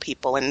to help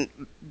people. And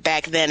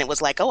back then it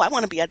was like, I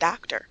want to be a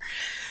doctor.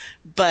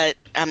 But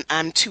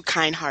I'm too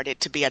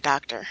kind-hearted to be a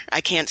doctor.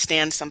 I can't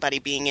stand somebody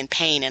being in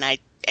pain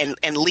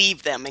and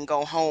leave them and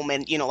go home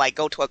and, like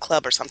go to a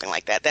club or something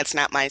like that. That's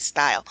not my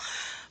style.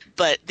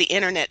 But the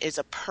internet is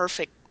a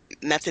perfect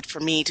method for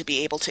me to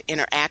be able to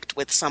interact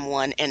with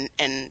someone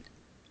and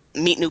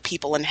meet new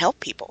people and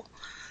help people.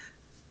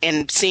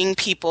 And seeing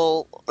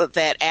people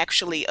that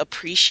actually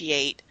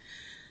appreciate,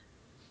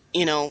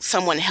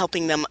 someone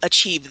helping them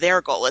achieve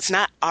their goal. It's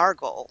not our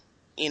goal,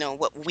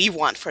 what we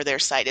want for their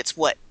site. It's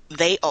what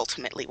they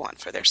ultimately want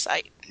for their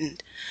site.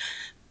 And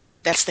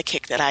that's the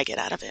kick that I get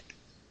out of it.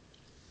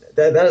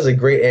 That is a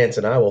great answer,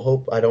 and I will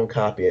hope I don't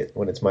copy it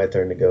when it's my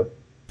turn to go.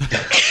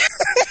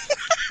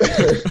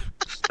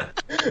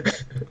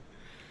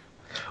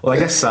 Well, I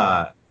guess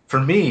for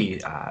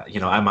me,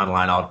 I'm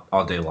online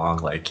all day long,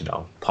 like,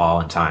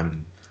 Paul and Time,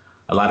 and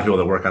a lot of people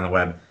that work on the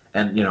web.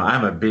 And,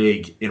 I'm a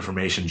big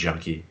information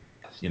junkie.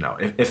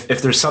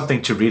 If there's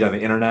something to read on the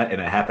internet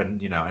and it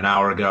happened, an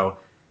hour ago,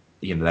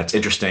 that's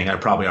interesting, I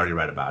probably already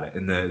read about it.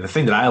 And the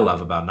thing that I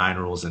love about Nine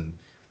Rules and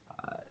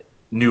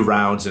new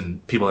rounds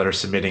and people that are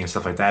submitting and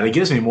stuff like that, it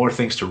gives me more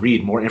things to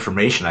read, more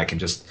information I can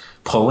just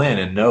pull in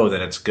and know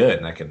that it's good.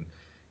 And I can,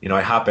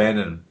 I hop in,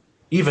 and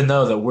even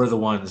though that we're the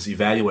ones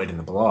evaluating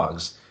the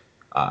blogs,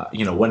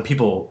 when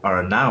people are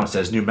announced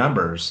as new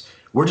members,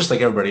 we're just like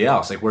everybody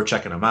else. Like, we're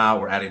checking them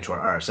out, we're adding to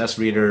our RSS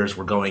readers,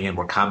 we're going in,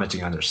 we're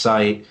commenting on their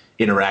site,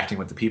 interacting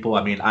with the people.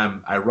 I mean,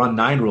 I run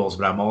Nine Rules,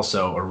 but I'm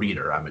also a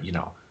reader. I'm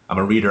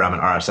a reader, I'm an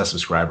RSS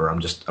subscriber,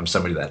 I'm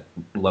somebody that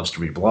loves to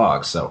read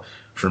blogs. So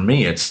for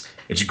me, it's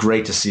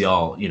great to see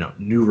all,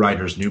 new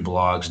writers, new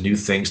blogs, new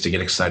things to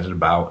get excited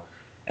about.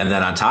 And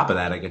then on top of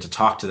that, I get to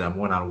talk to them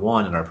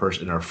one-on-one in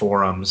our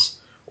forums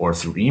or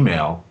through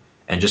email,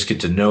 and just get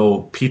to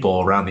know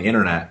people around the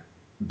internet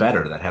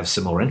better that have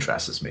similar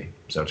interests as me.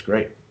 So it's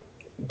great.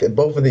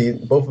 Both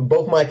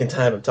Mike and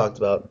Time have talked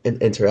about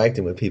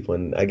interacting with people,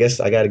 and I guess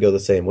I got to go the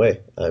same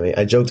way. I mean,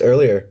 I joked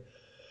earlier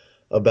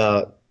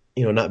about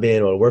not being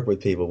able to work with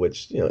people,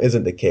 which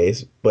isn't the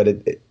case. But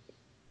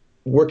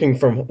working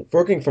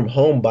from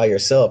home by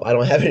yourself, I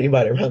don't have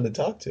anybody around to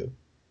talk to,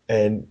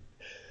 and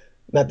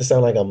not to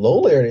sound like I'm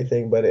lonely or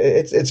anything, but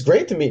it's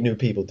great to meet new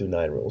people through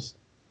Nine Rules,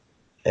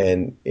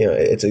 and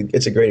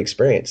it's a great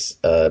experience.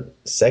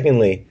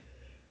 Secondly,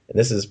 and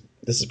this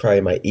is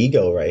probably my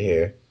ego right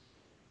here.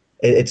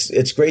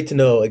 It's great to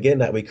know again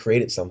that we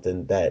created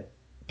something that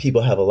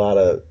people have a lot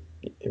of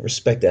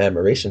respect and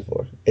admiration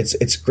for.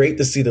 It's great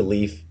to see the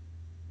Leaf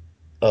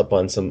up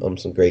on some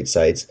great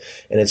sites,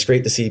 and it's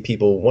great to see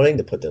people wanting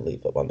to put the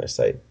Leaf up on their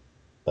site.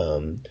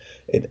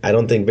 I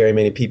don't think very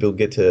many people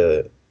get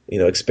to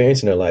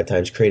experience in their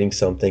lifetimes creating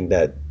something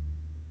that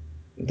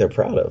they're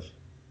proud of.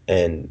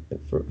 And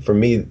for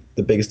me,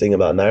 the biggest thing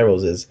about Nine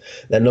Rules is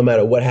that no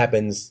matter what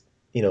happens,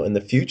 in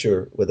the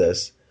future with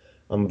us,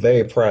 I'm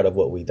very proud of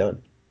what we've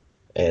done,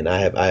 and I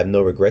have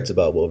no regrets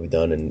about what we've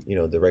done and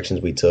directions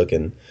we took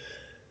and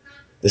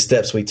the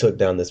steps we took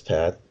down this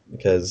path.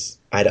 because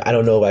I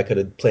don't know if I could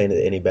have planned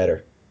it any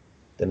better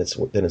than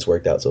it's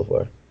worked out so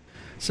far.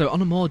 So,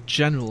 on a more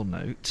general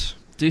note,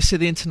 do you see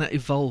the internet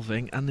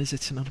evolving, and is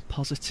it in a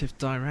positive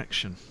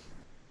direction?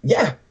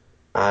 Yeah.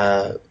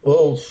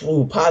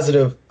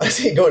 Positive. I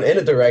see it going in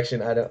a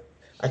direction. I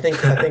think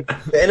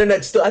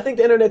the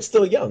internet's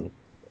still young,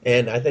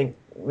 and I think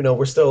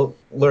we're still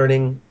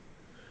learning,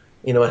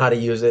 how to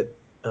use it.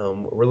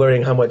 We're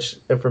learning how much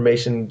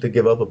information to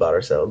give up about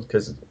ourselves,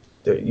 because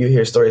you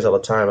hear stories all the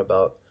time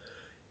about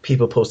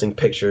people posting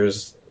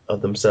pictures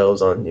of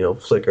themselves on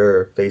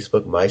Flickr,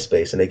 Facebook,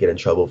 MySpace, and they get in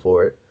trouble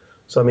for it.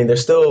 So I mean,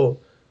 there's still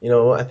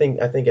I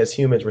think as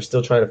humans we're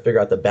still trying to figure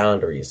out the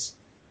boundaries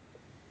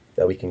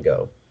that we can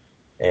go,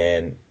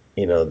 and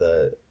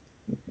the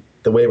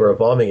way we're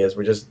evolving is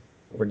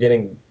we're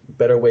getting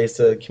better ways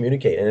to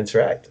communicate and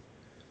interact.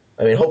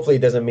 I mean, hopefully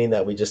it doesn't mean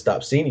that we just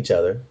stop seeing each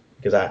other,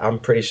 because I'm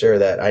pretty sure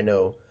that I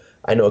know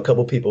a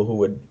couple people who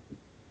would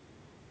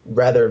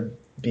rather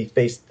be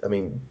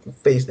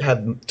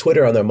have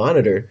Twitter on their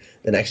monitor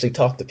than actually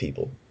talk to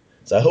people.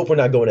 So I hope we're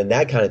not going in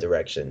that kind of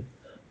direction.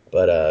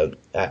 But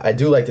I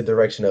do like the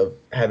direction of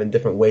having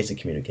different ways to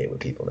communicate with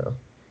people now.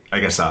 I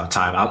guess I'll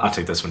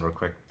take this one real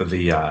quick.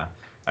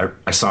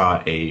 I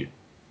saw a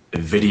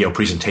video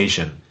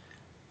presentation,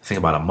 I think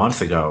about a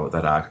month ago,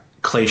 that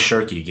Clay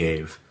Shirky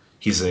gave.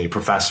 He's a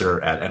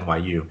professor at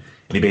NYU,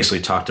 and he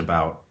basically talked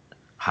about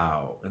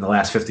how in the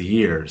last 50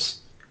 years,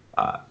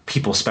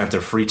 people spent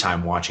their free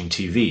time watching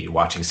TV,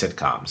 watching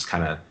sitcoms.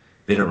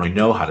 They didn't really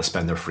know how to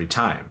spend their free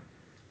time.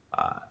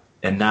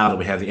 And now that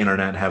we have the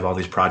internet and have all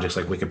these projects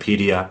like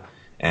Wikipedia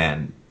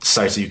and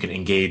sites that you can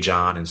engage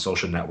on and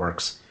social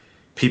networks,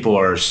 people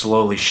are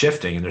slowly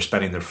shifting and they're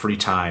spending their free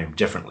time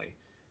differently.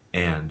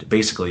 And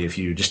basically, if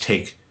you just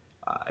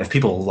if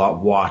people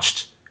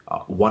watched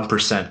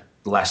 1%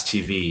 less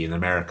TV in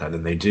America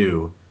than they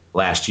do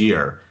last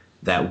year,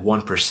 that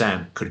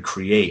 1% could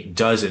create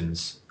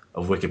dozens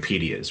of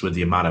Wikipedias with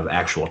the amount of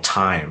actual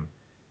time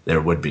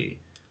there would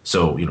be.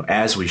 So,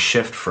 as we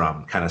shift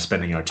from kind of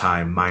spending our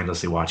time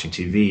mindlessly watching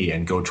TV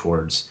and go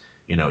towards,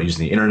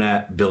 using the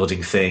internet,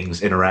 building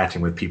things,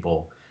 interacting with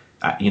people,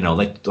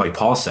 like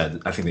Paul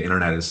said, I think the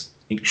internet is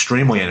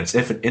extremely in its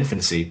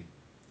infancy.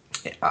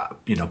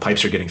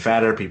 Pipes are getting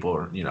fatter. People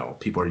are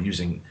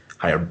using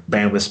higher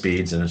bandwidth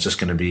speeds, and it's just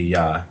going to be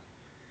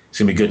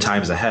good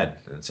times ahead.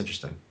 And it's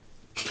interesting.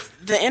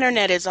 The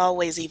internet is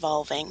always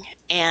evolving,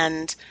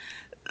 and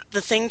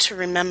the thing to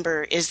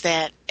remember is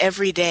that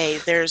every day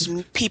there's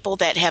people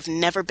that have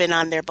never been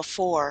on there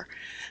before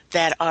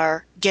that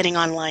are getting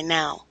online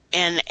now.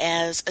 And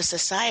as a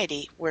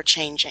society, we're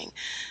changing.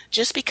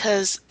 Just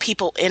because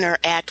people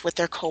interact with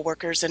their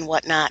coworkers and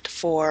whatnot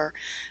during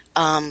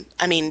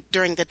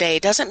the day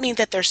doesn't mean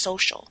that they're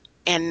social.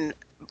 And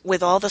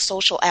with all the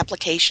social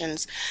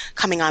applications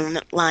coming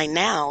online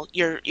now,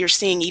 you're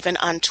seeing even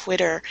on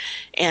Twitter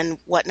and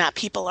whatnot,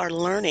 people are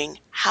learning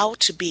how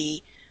to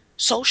be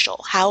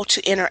social, how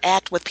to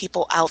interact with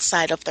people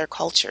outside of their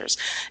cultures.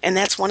 And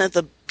that's one of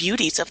the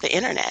beauties of the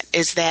internet,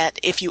 is that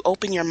if you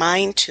open your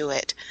mind to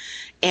it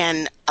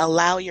and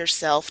allow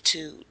yourself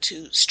to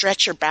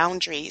stretch your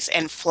boundaries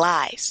and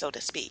fly, so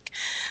to speak,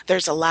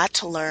 there's a lot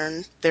to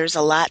learn. There's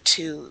a lot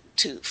to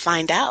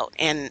find out,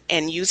 and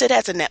use it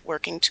as a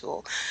networking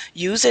tool.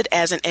 Use it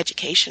as an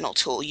educational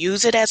tool.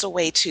 Use it as a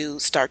way to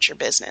start your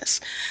business.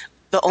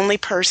 The only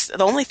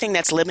thing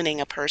that's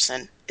limiting a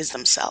person is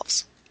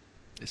themselves.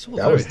 It's all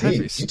very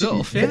heavy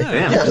stuff,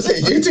 yeah. Yeah, I say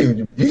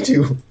you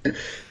two,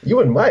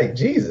 you and Mike,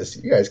 Jesus,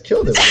 you guys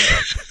killed it.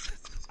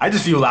 I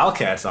just view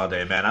Lolcats all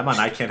day, man. I'm on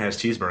I Can't Has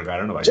Cheeseburger. I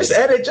don't know. Just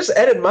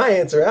edit my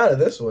answer out of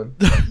this one.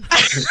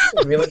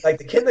 We look like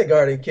the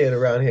kindergarten kid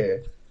around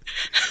here.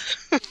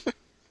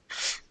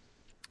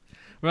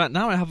 Right,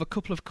 now I have a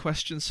couple of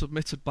questions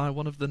submitted by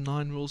one of the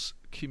Nine Rules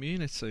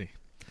community.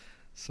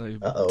 So,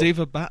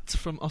 Diva Bat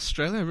from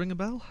Australia, ring a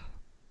bell?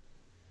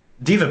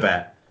 Diva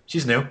Bat,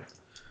 she's new.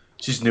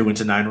 She's new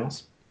into Nine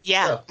Rules.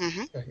 Yeah. Oh,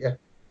 mm-hmm. Yeah.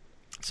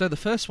 So the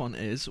first one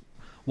is,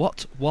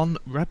 what one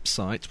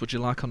website would you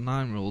like on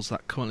Nine Rules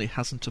that currently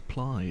hasn't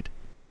applied?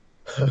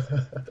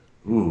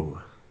 Ooh.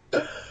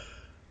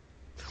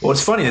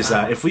 What's funny is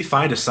that if we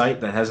find a site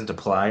that hasn't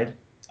applied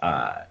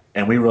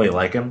and we really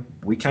like them,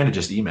 we kind of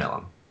just email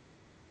them.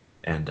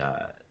 And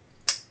I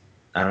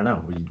don't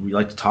know, we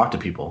like to talk to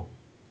people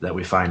that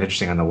we find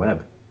interesting on the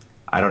web.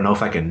 I don't know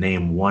if I can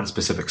name one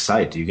specific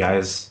site. Do you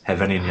guys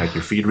have any in your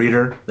feed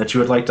reader that you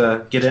would like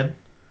to get in?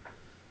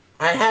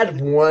 I had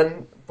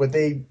one, but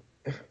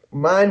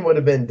mine would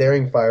have been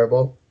Daring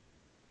Fireball.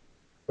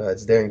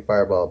 It's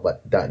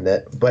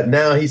daringfireball.net. But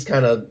now he's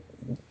kind of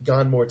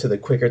gone more to the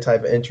quicker type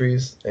of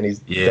entries, and he's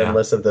done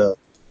less of the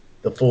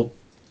full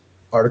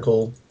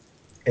article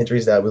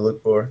entries that we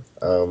look for.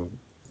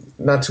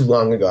 Not too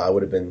long ago, I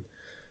would have been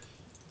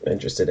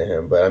interested in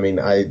him. But I mean,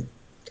 I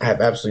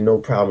have absolutely no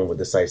problem with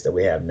the sites that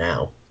we have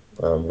now.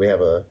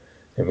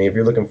 If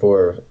you're looking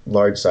for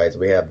large sites,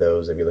 we have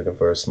those. If you're looking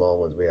for small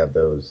ones, we have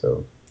those.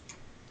 So,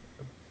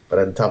 but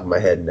at the top of my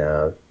head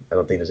now, I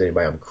don't think there's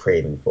anybody I'm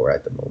craving for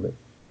at the moment.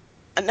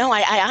 No,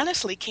 I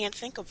honestly can't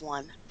think of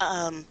one.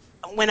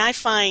 When I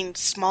find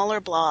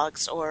smaller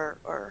blogs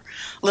or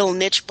little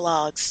niche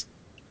blogs,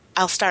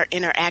 I'll start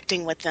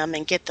interacting with them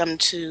and get them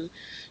to,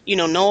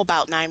 know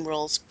about Nine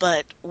Rules.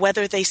 But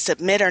whether they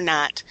submit or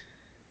not,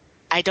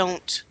 I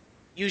don't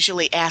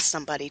usually ask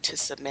somebody to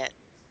submit.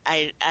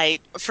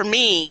 For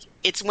me,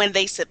 it's when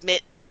they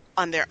submit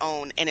on their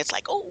own, and it's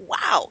like, oh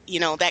wow,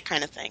 that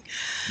kind of thing.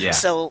 Yeah.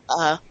 So,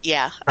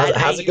 yeah.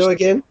 How's it go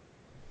again?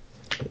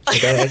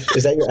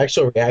 Is that your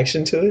actual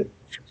reaction to it?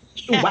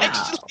 Yeah,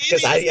 Wow.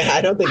 Because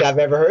I don't think I've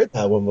ever heard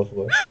that one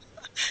before.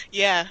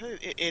 Yeah,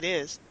 it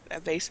is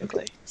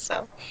basically.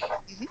 So.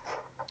 Mm-hmm.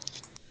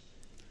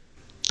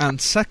 And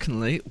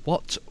secondly,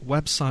 what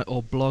website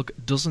or blog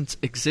doesn't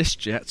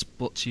exist yet,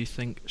 but you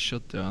think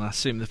should do? And I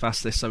assume they've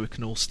asked this so we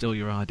can all steal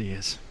your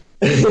ideas.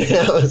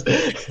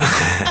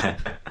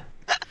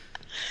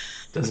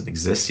 Doesn't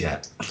exist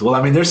yet. Well,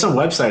 I mean, there's some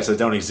websites that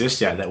don't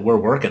exist yet that we're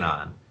working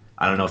on.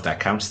 I don't know if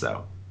that counts,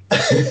 though.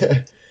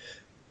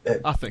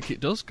 I think it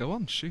does. Go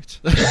on,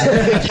 shoot.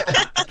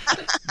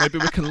 Maybe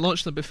we can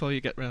launch them before you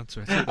get round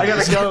to it. I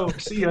gotta go.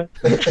 See ya.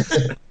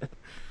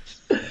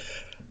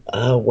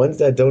 Ones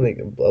that don't,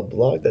 a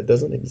blog that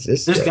doesn't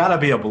exist. There's yet. got to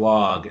be a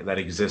blog that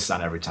exists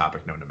on every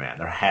topic known to man.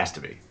 There has to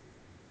be.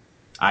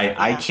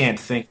 I can't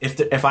think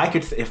if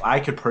I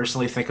could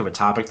personally think of a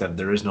topic that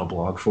there is no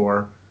blog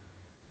for,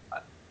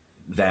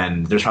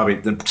 then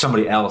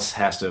somebody else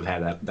has to have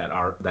had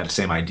that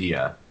same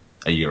idea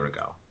a year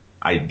ago.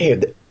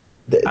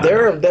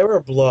 There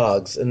are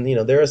blogs and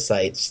there are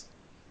sites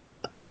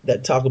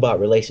that talk about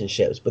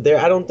relationships, but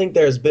I don't think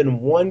there's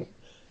been one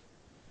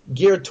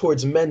geared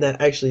towards men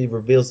that actually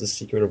reveals the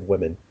secret of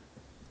women.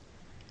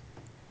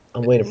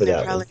 I'm waiting for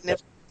that one.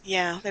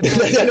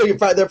 I know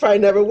there probably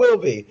never will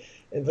be,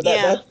 but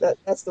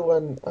that's the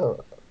one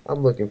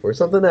I'm looking for.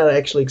 Something that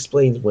actually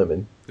explains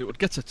women. It would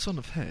get a ton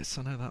of hits,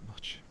 I know that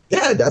much.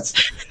 Yeah, that's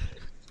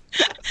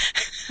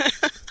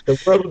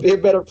the world would be a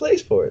better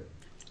place for it.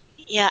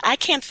 Yeah, I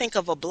can't think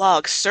of a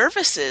blog.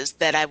 Services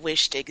that I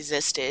wished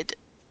existed,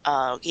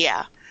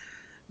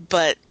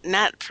 but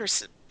not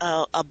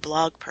a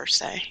blog per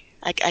se.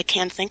 I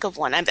can't think of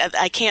one.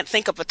 I can't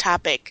think of a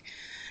topic.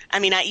 I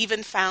mean, I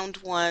even found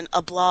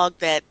a blog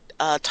that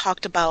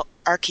talked about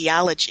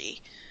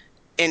archaeology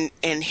in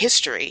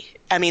history.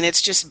 I mean,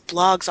 it's just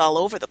blogs all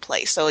over the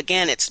place. So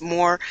again, it's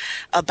more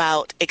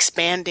about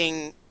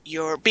expanding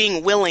your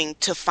being willing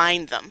to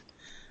find them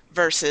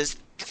versus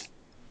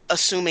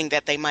assuming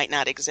that they might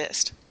not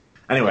exist.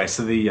 Anyway,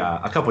 so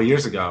a couple of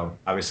years ago,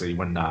 obviously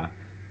when Nine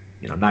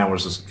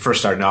Rules was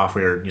first starting off,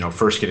 we were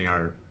first getting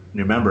our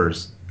new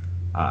members.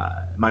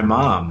 My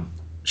mom,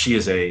 she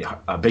is a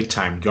big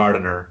time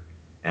gardener,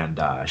 and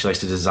she likes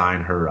to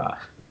design her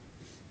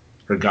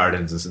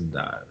gardens and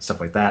stuff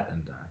like that.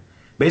 And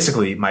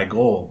basically, my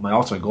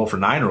ultimate goal for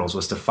Nine Rules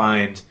was to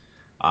find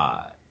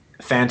a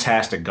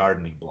fantastic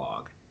gardening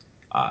blog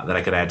that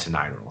I could add to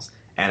Nine Rules.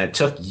 And it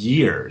took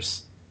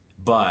years,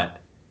 but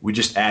we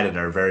just added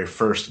our very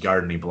first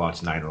gardening blog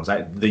to Nine Rules.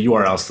 The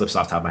URL slips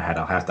off the top of my head.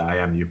 I'll have to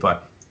IM you,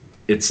 but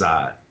it's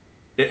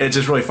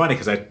just really funny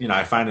because I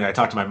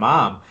talked to my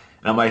mom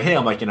and I'm like, hey,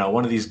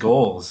 one of these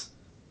goals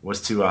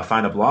was to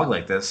find a blog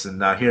like this,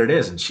 and here it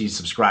is. And she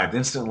subscribed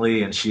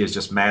instantly, and she is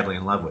just madly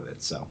in love with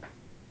it. So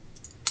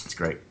it's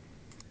great.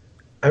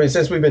 I mean,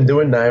 since we've been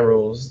doing Nine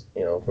Rules,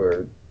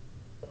 for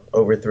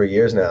over 3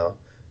 years now,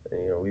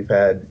 we've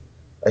had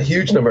a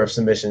huge number of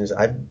submissions.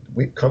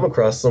 We've come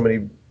across so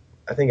many.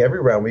 I think every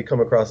round we come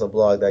across a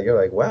blog that you're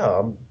like,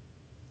 wow,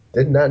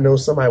 did not know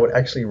somebody would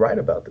actually write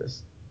about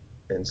this.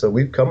 And so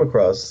we've come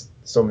across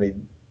so many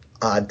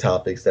odd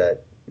topics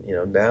that,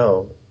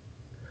 now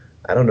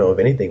I don't know if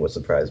anything would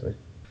surprise me.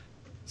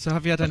 So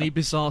have you had any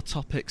bizarre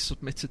topics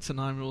submitted to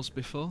Nine Rules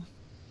before?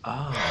 Do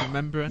you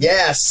remember any?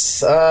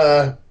 Yes.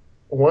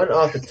 One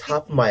off the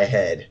top of my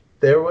head.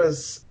 There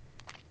was...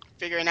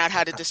 Figuring out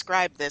how to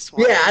describe this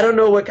one. Yeah, I don't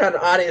know what kind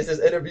of audience this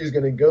interview is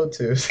going to go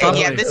to. So.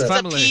 Yeah, this is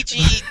a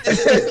PG.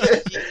 This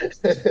is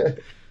a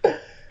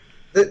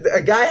PG.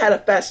 A guy had a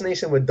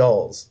fascination with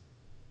dolls.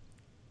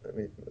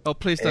 Oh,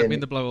 please don't mean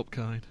the blow-up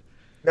kind.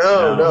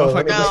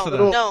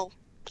 No.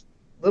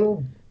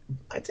 Little,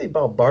 I'd say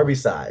about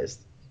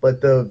Barbie-sized.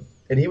 And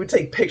he would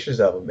take pictures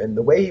of them, and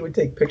the way he would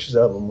take pictures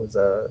of them was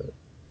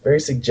very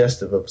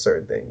suggestive of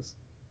certain things.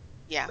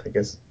 Yeah. I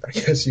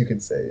guess you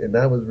could say, and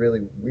that was really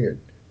weird.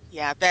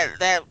 Yeah,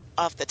 that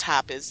off the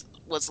top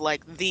was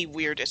like the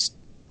weirdest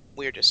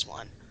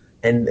one.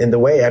 And the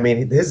way, I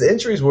mean, his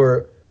entries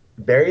were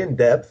very in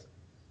depth,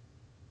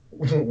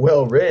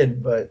 well written,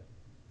 but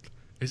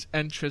his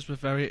entries were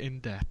very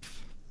in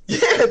depth.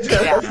 Yeah,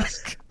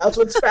 that's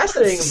what's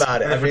fascinating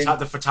about it.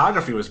 The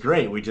photography was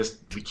great. We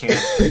just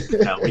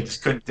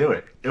couldn't do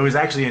it. It was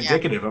actually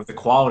indicative of the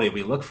quality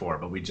we look for,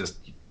 but we just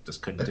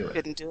couldn't do it.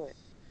 Couldn't do it.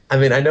 I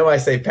mean, I know I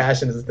say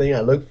passion is the thing I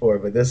look for,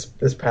 but this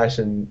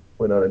passion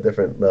went on a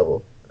different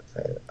level,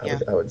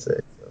 I would say.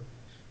 So.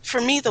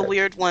 For me, the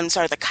weird ones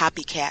are the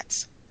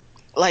copycats.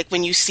 Like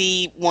when you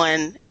see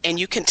one and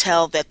you can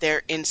tell that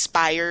they're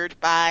inspired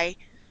by,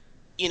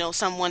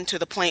 someone to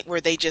the point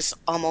where they just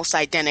almost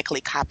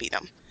identically copy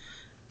them.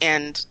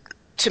 And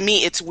to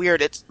me, it's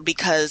weird. It's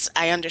because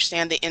I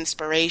understand the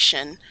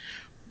inspiration,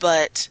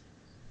 but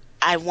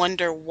I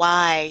wonder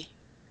why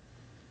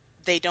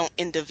they don't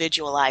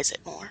individualize it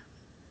more,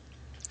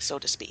 so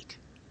to speak.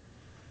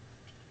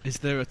 Is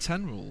there a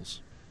 10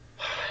 rules?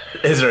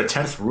 Is there a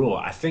 10th rule?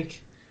 I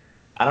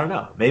don't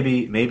know.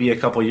 Maybe a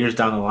couple years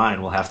down the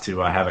line we'll have to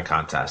have a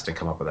contest and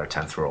come up with our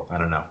 10th rule. I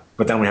don't know.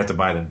 But then we have to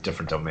buy a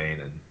different domain,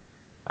 and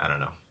I don't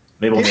know.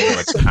 Maybe we'll make it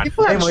like a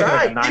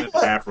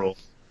 9.5 rule.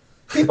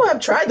 People have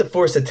tried to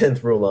force a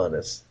 10th rule on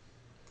us.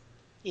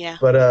 Yeah.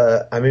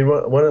 But, I mean,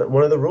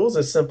 one of the rules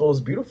is simple is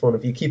beautiful, and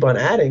if you keep on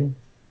adding,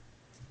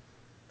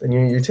 then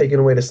you're taking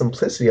away the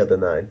simplicity of the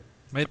 9.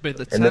 Maybe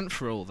the 10th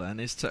rule, then,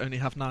 is to only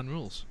have 9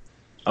 rules.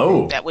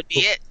 Oh. That would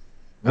be it.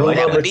 Rule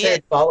number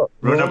 10,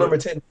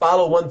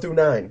 follow 1 through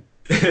 9.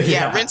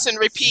 Yeah, rinse and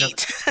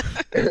repeat.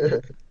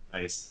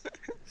 Nice.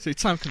 See,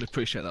 Tom can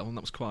appreciate that one.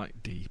 That was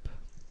quite deep.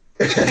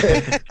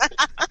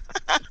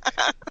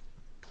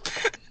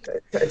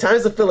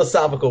 Time's the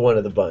philosophical one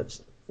of the bunch.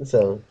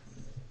 So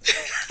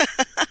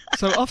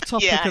off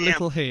topic a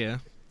little here.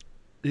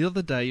 The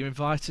other day you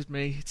invited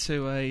me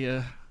to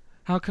a,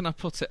 how can I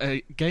put it,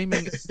 a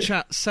gaming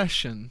chat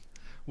session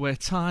where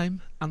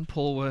Time and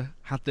Paul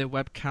had their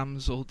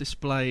webcams all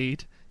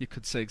displayed. You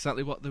could see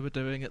exactly what they were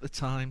doing at the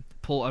time.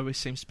 Paul always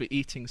seems to be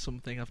eating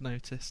something, I've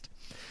noticed.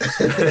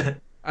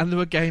 And they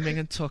were gaming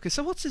and talking.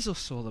 So what's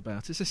this all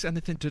about? Is this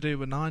anything to do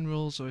with 9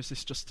 rules, or is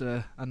this just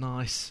a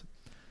nice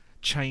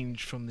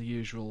change from the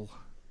usual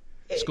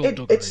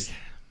skullduggery?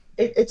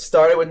 It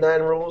started with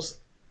 9 rules.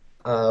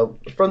 From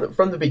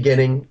the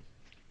beginning,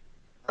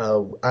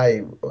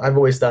 I've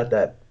always thought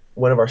that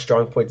one of our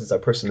strong points is our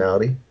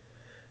personality.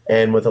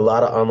 And with a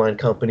lot of online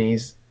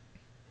companies,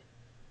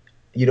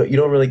 you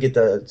don't really get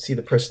to see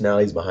the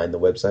personalities behind the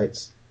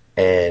websites.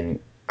 And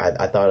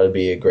I thought it would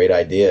be a great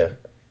idea.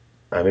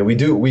 I mean, we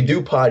do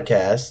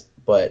podcasts,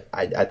 but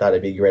I thought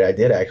it'd be a great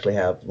idea to actually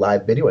have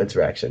live video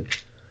interaction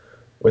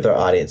with our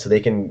audience so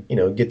they can,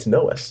 get to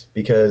know us.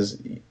 Because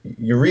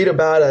you read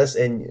about us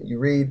and you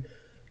read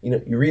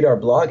our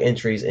blog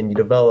entries and you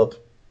develop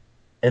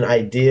an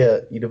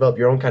idea, you develop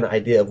your own kind of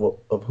idea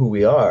of who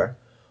we are.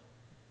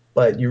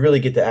 But you really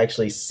get to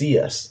actually see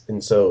us,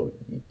 and so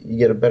you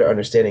get a better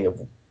understanding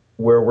of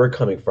where we're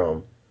coming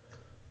from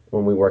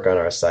when we work on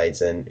our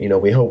sites. And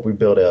we hope we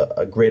build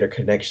a greater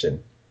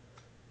connection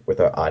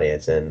with our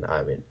audience. And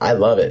I mean, I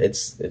love it.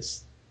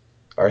 It's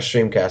our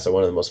streamcasts are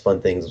one of the most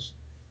fun things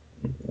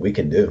we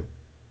can do.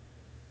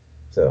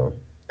 So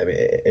I mean,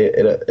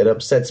 it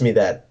upsets me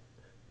that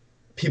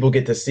people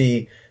get to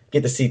see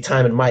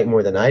Time and Mike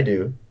more than I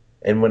do,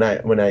 and when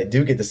I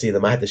do get to see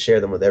them, I have to share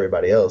them with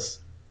everybody else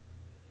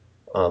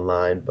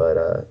online.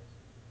 But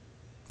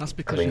that's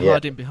because you're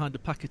hiding behind a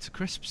packet of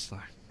crisps, though.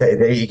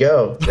 There you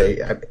go.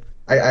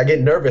 I get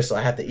nervous, so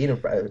I have to eat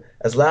them.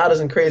 As loud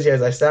and crazy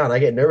as I sound, I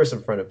get nervous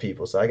in front of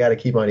people, so I got to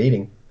keep on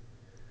eating.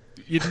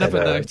 You'd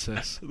never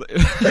notice.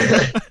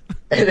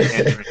 And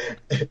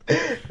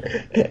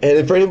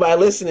for anybody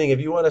listening, if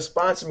you want to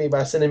sponsor me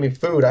by sending me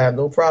food, I have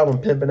no problem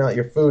pimping out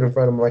your food in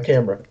front of my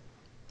camera.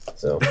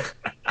 So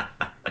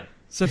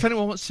if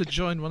anyone wants to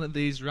join one of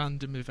these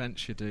random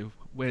events you do,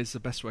 where's the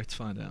best way to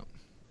find out?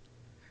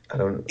 I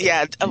don't know.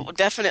 Yeah,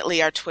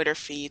 definitely our Twitter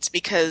feeds,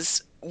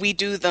 because we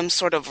do them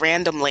sort of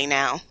randomly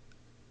now.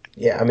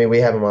 Yeah, I mean, we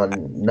have them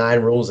on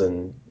 9 Rules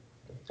and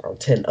on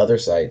 10 other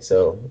sites,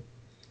 so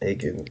they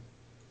can.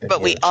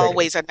 But we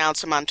always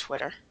announce them on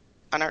Twitter,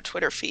 on our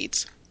Twitter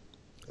feeds.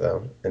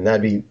 So, and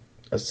that'd be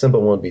a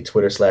simple one. Would be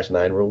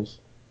Twitter/9 Rules,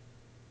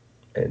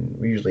 and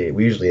we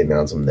usually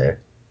announce them there.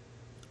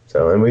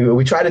 So, and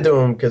we try to do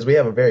them because we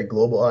have a very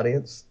global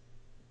audience.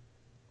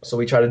 So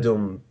we try to do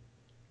them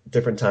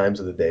different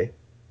times of the day,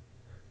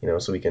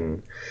 so we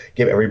can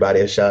give everybody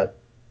a shot.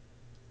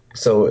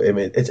 So I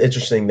mean, it's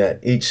interesting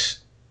that each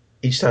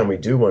time we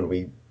do one,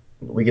 we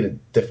get a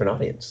different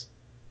audience,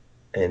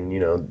 and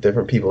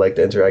different people like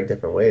to interact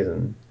different ways,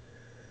 and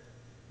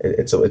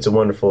it's a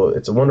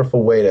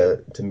wonderful way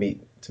to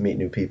meet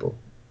new people.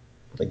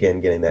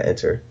 Again, getting that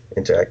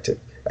interactive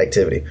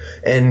activity,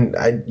 and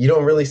you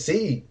don't really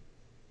see.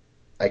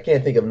 I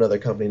can't think of another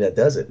company that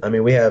does it. I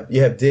mean,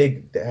 you have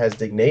Dig that has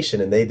Dig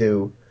Nation, and they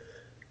do,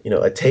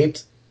 a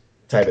taped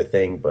type of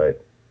thing,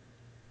 but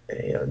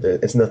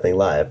it's nothing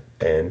live.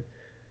 And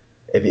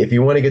if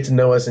you want to get to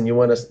know us and you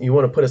want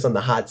to put us on the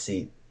hot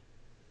seat,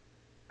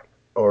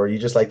 or you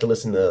just like to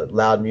listen to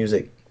loud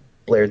music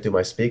blared through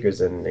my speakers,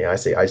 then I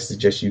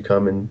suggest you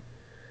come and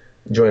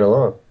join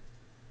along.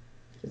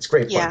 It's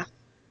great fun.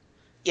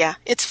 Yeah,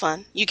 it's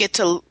fun. You get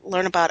to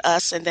learn about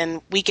us, and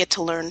then we get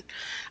to learn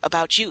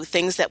about you,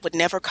 things that would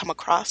never come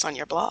across on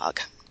your blog.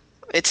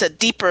 It's a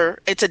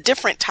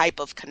different type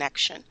of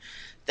connection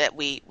that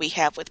we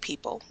have with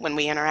people when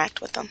we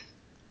interact with them.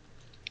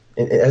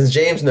 And as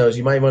James knows,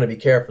 you might want to be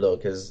careful, though,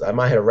 because I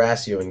might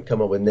harass you and come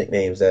up with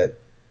nicknames that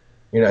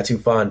you're not too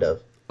fond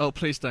of. Oh,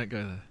 please don't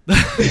go there.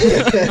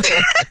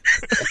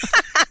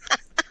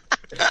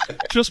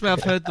 Trust me,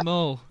 I've heard them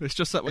all. It's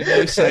just that when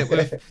you say it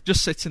with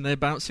just sitting there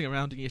bouncing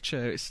around in your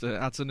chair, it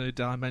adds a new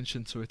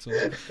dimension to it all.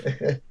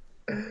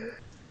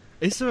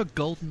 Is there a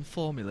golden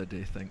formula, do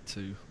you think,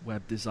 to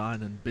web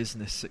design and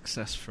business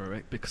success for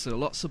it? Because there are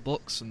lots of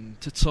books and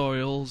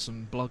tutorials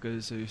and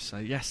bloggers who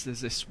say, yes, there's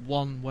this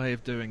one way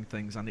of doing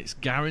things and it's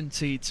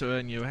guaranteed to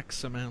earn you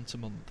X amount a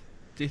month.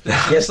 Do you think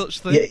there's such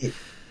thing?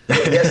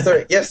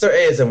 Yes, there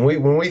is. And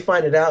when we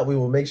find it out, we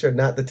will make sure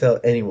not to tell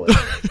anyone.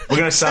 We're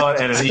going to sell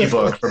it in an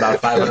ebook for about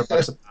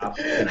 $500 a pop.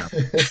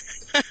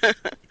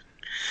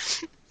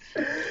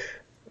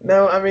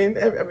 No, I mean,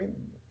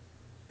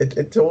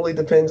 it totally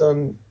depends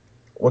on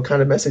what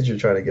kind of message you're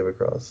trying to give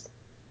across.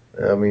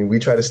 I mean, we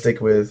try to stick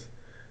with,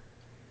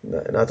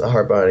 not to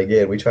harp on it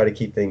again, we try to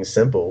keep things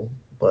simple,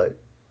 but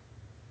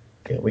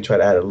we try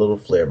to add a little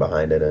flair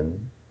behind it.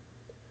 And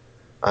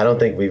I don't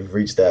think we've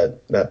reached that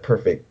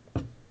perfect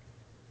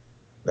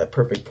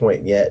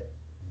point yet.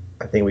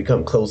 I think we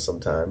come close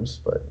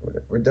sometimes, but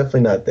we're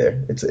definitely not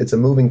there. It's a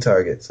moving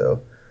target. So,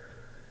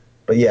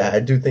 but yeah, I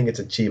do think it's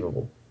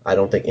achievable. I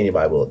don't think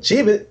anybody will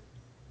achieve it.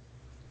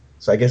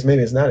 So I guess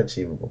maybe it's not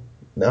achievable.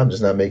 Now I'm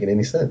just not making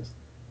any sense.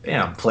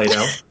 Damn,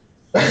 Play-Doh.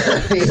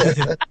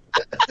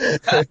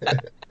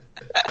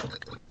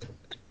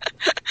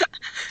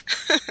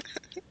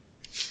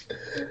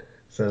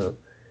 So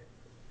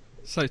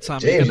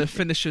Tom, you're going to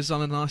finish us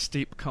on a nice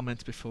deep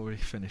comment before we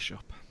finish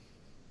up.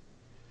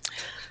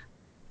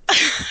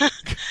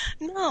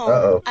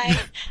 No.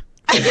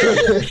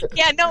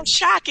 Yeah, no,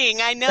 shocking,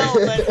 I know,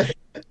 but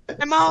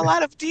I'm all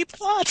out of deep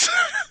thoughts.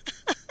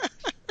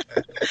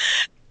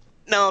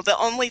 No, the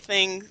only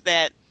thing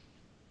that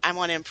I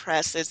want to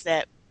impress is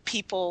that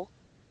people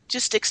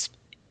just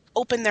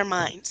open their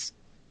minds,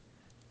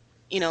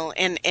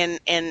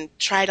 and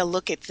try to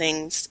look at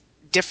things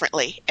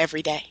differently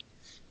every day.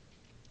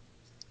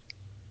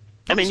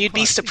 I mean, you'd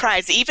be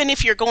surprised. Even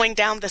if you're going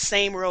down the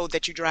same road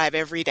that you drive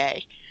every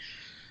day,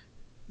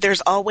 there's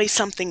always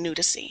something new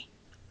to see.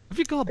 Have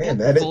you got a book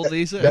with all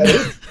these?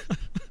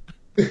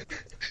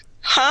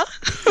 Huh?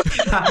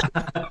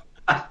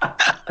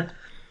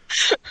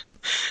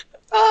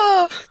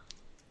 Oh.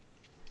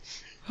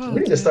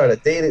 We need to start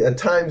a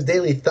Times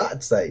Daily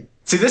Thought site.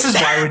 See, this is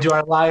why we do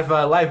our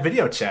live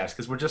video chats,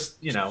 because we're just,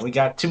 we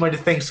got too many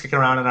things kicking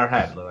around in our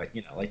head, like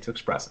to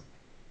express them.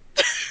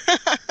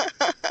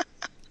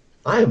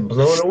 I am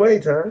blown away,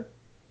 Tom.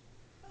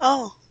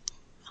 Oh,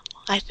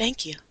 I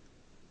thank you.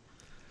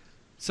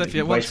 So if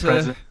you want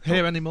to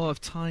hear any more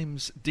of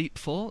Time's deep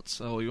thoughts,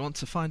 or you want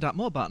to find out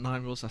more about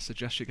Nine Rules, I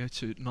suggest you go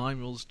to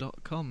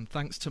ninerules.com.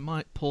 Thanks to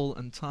Mike, Paul,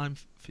 and Time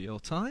for your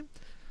time.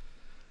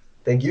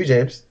 Thank you,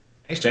 James.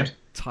 Thanks, James.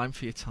 Time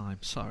for your time,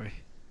 sorry.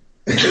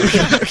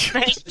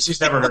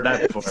 She's never heard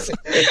that before.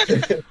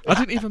 I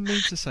didn't even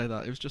mean to say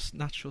that. It was just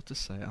natural to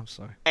say it. I'm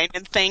sorry.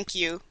 And thank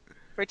you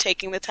for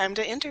taking the time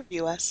to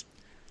interview us.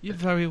 You're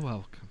very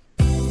welcome.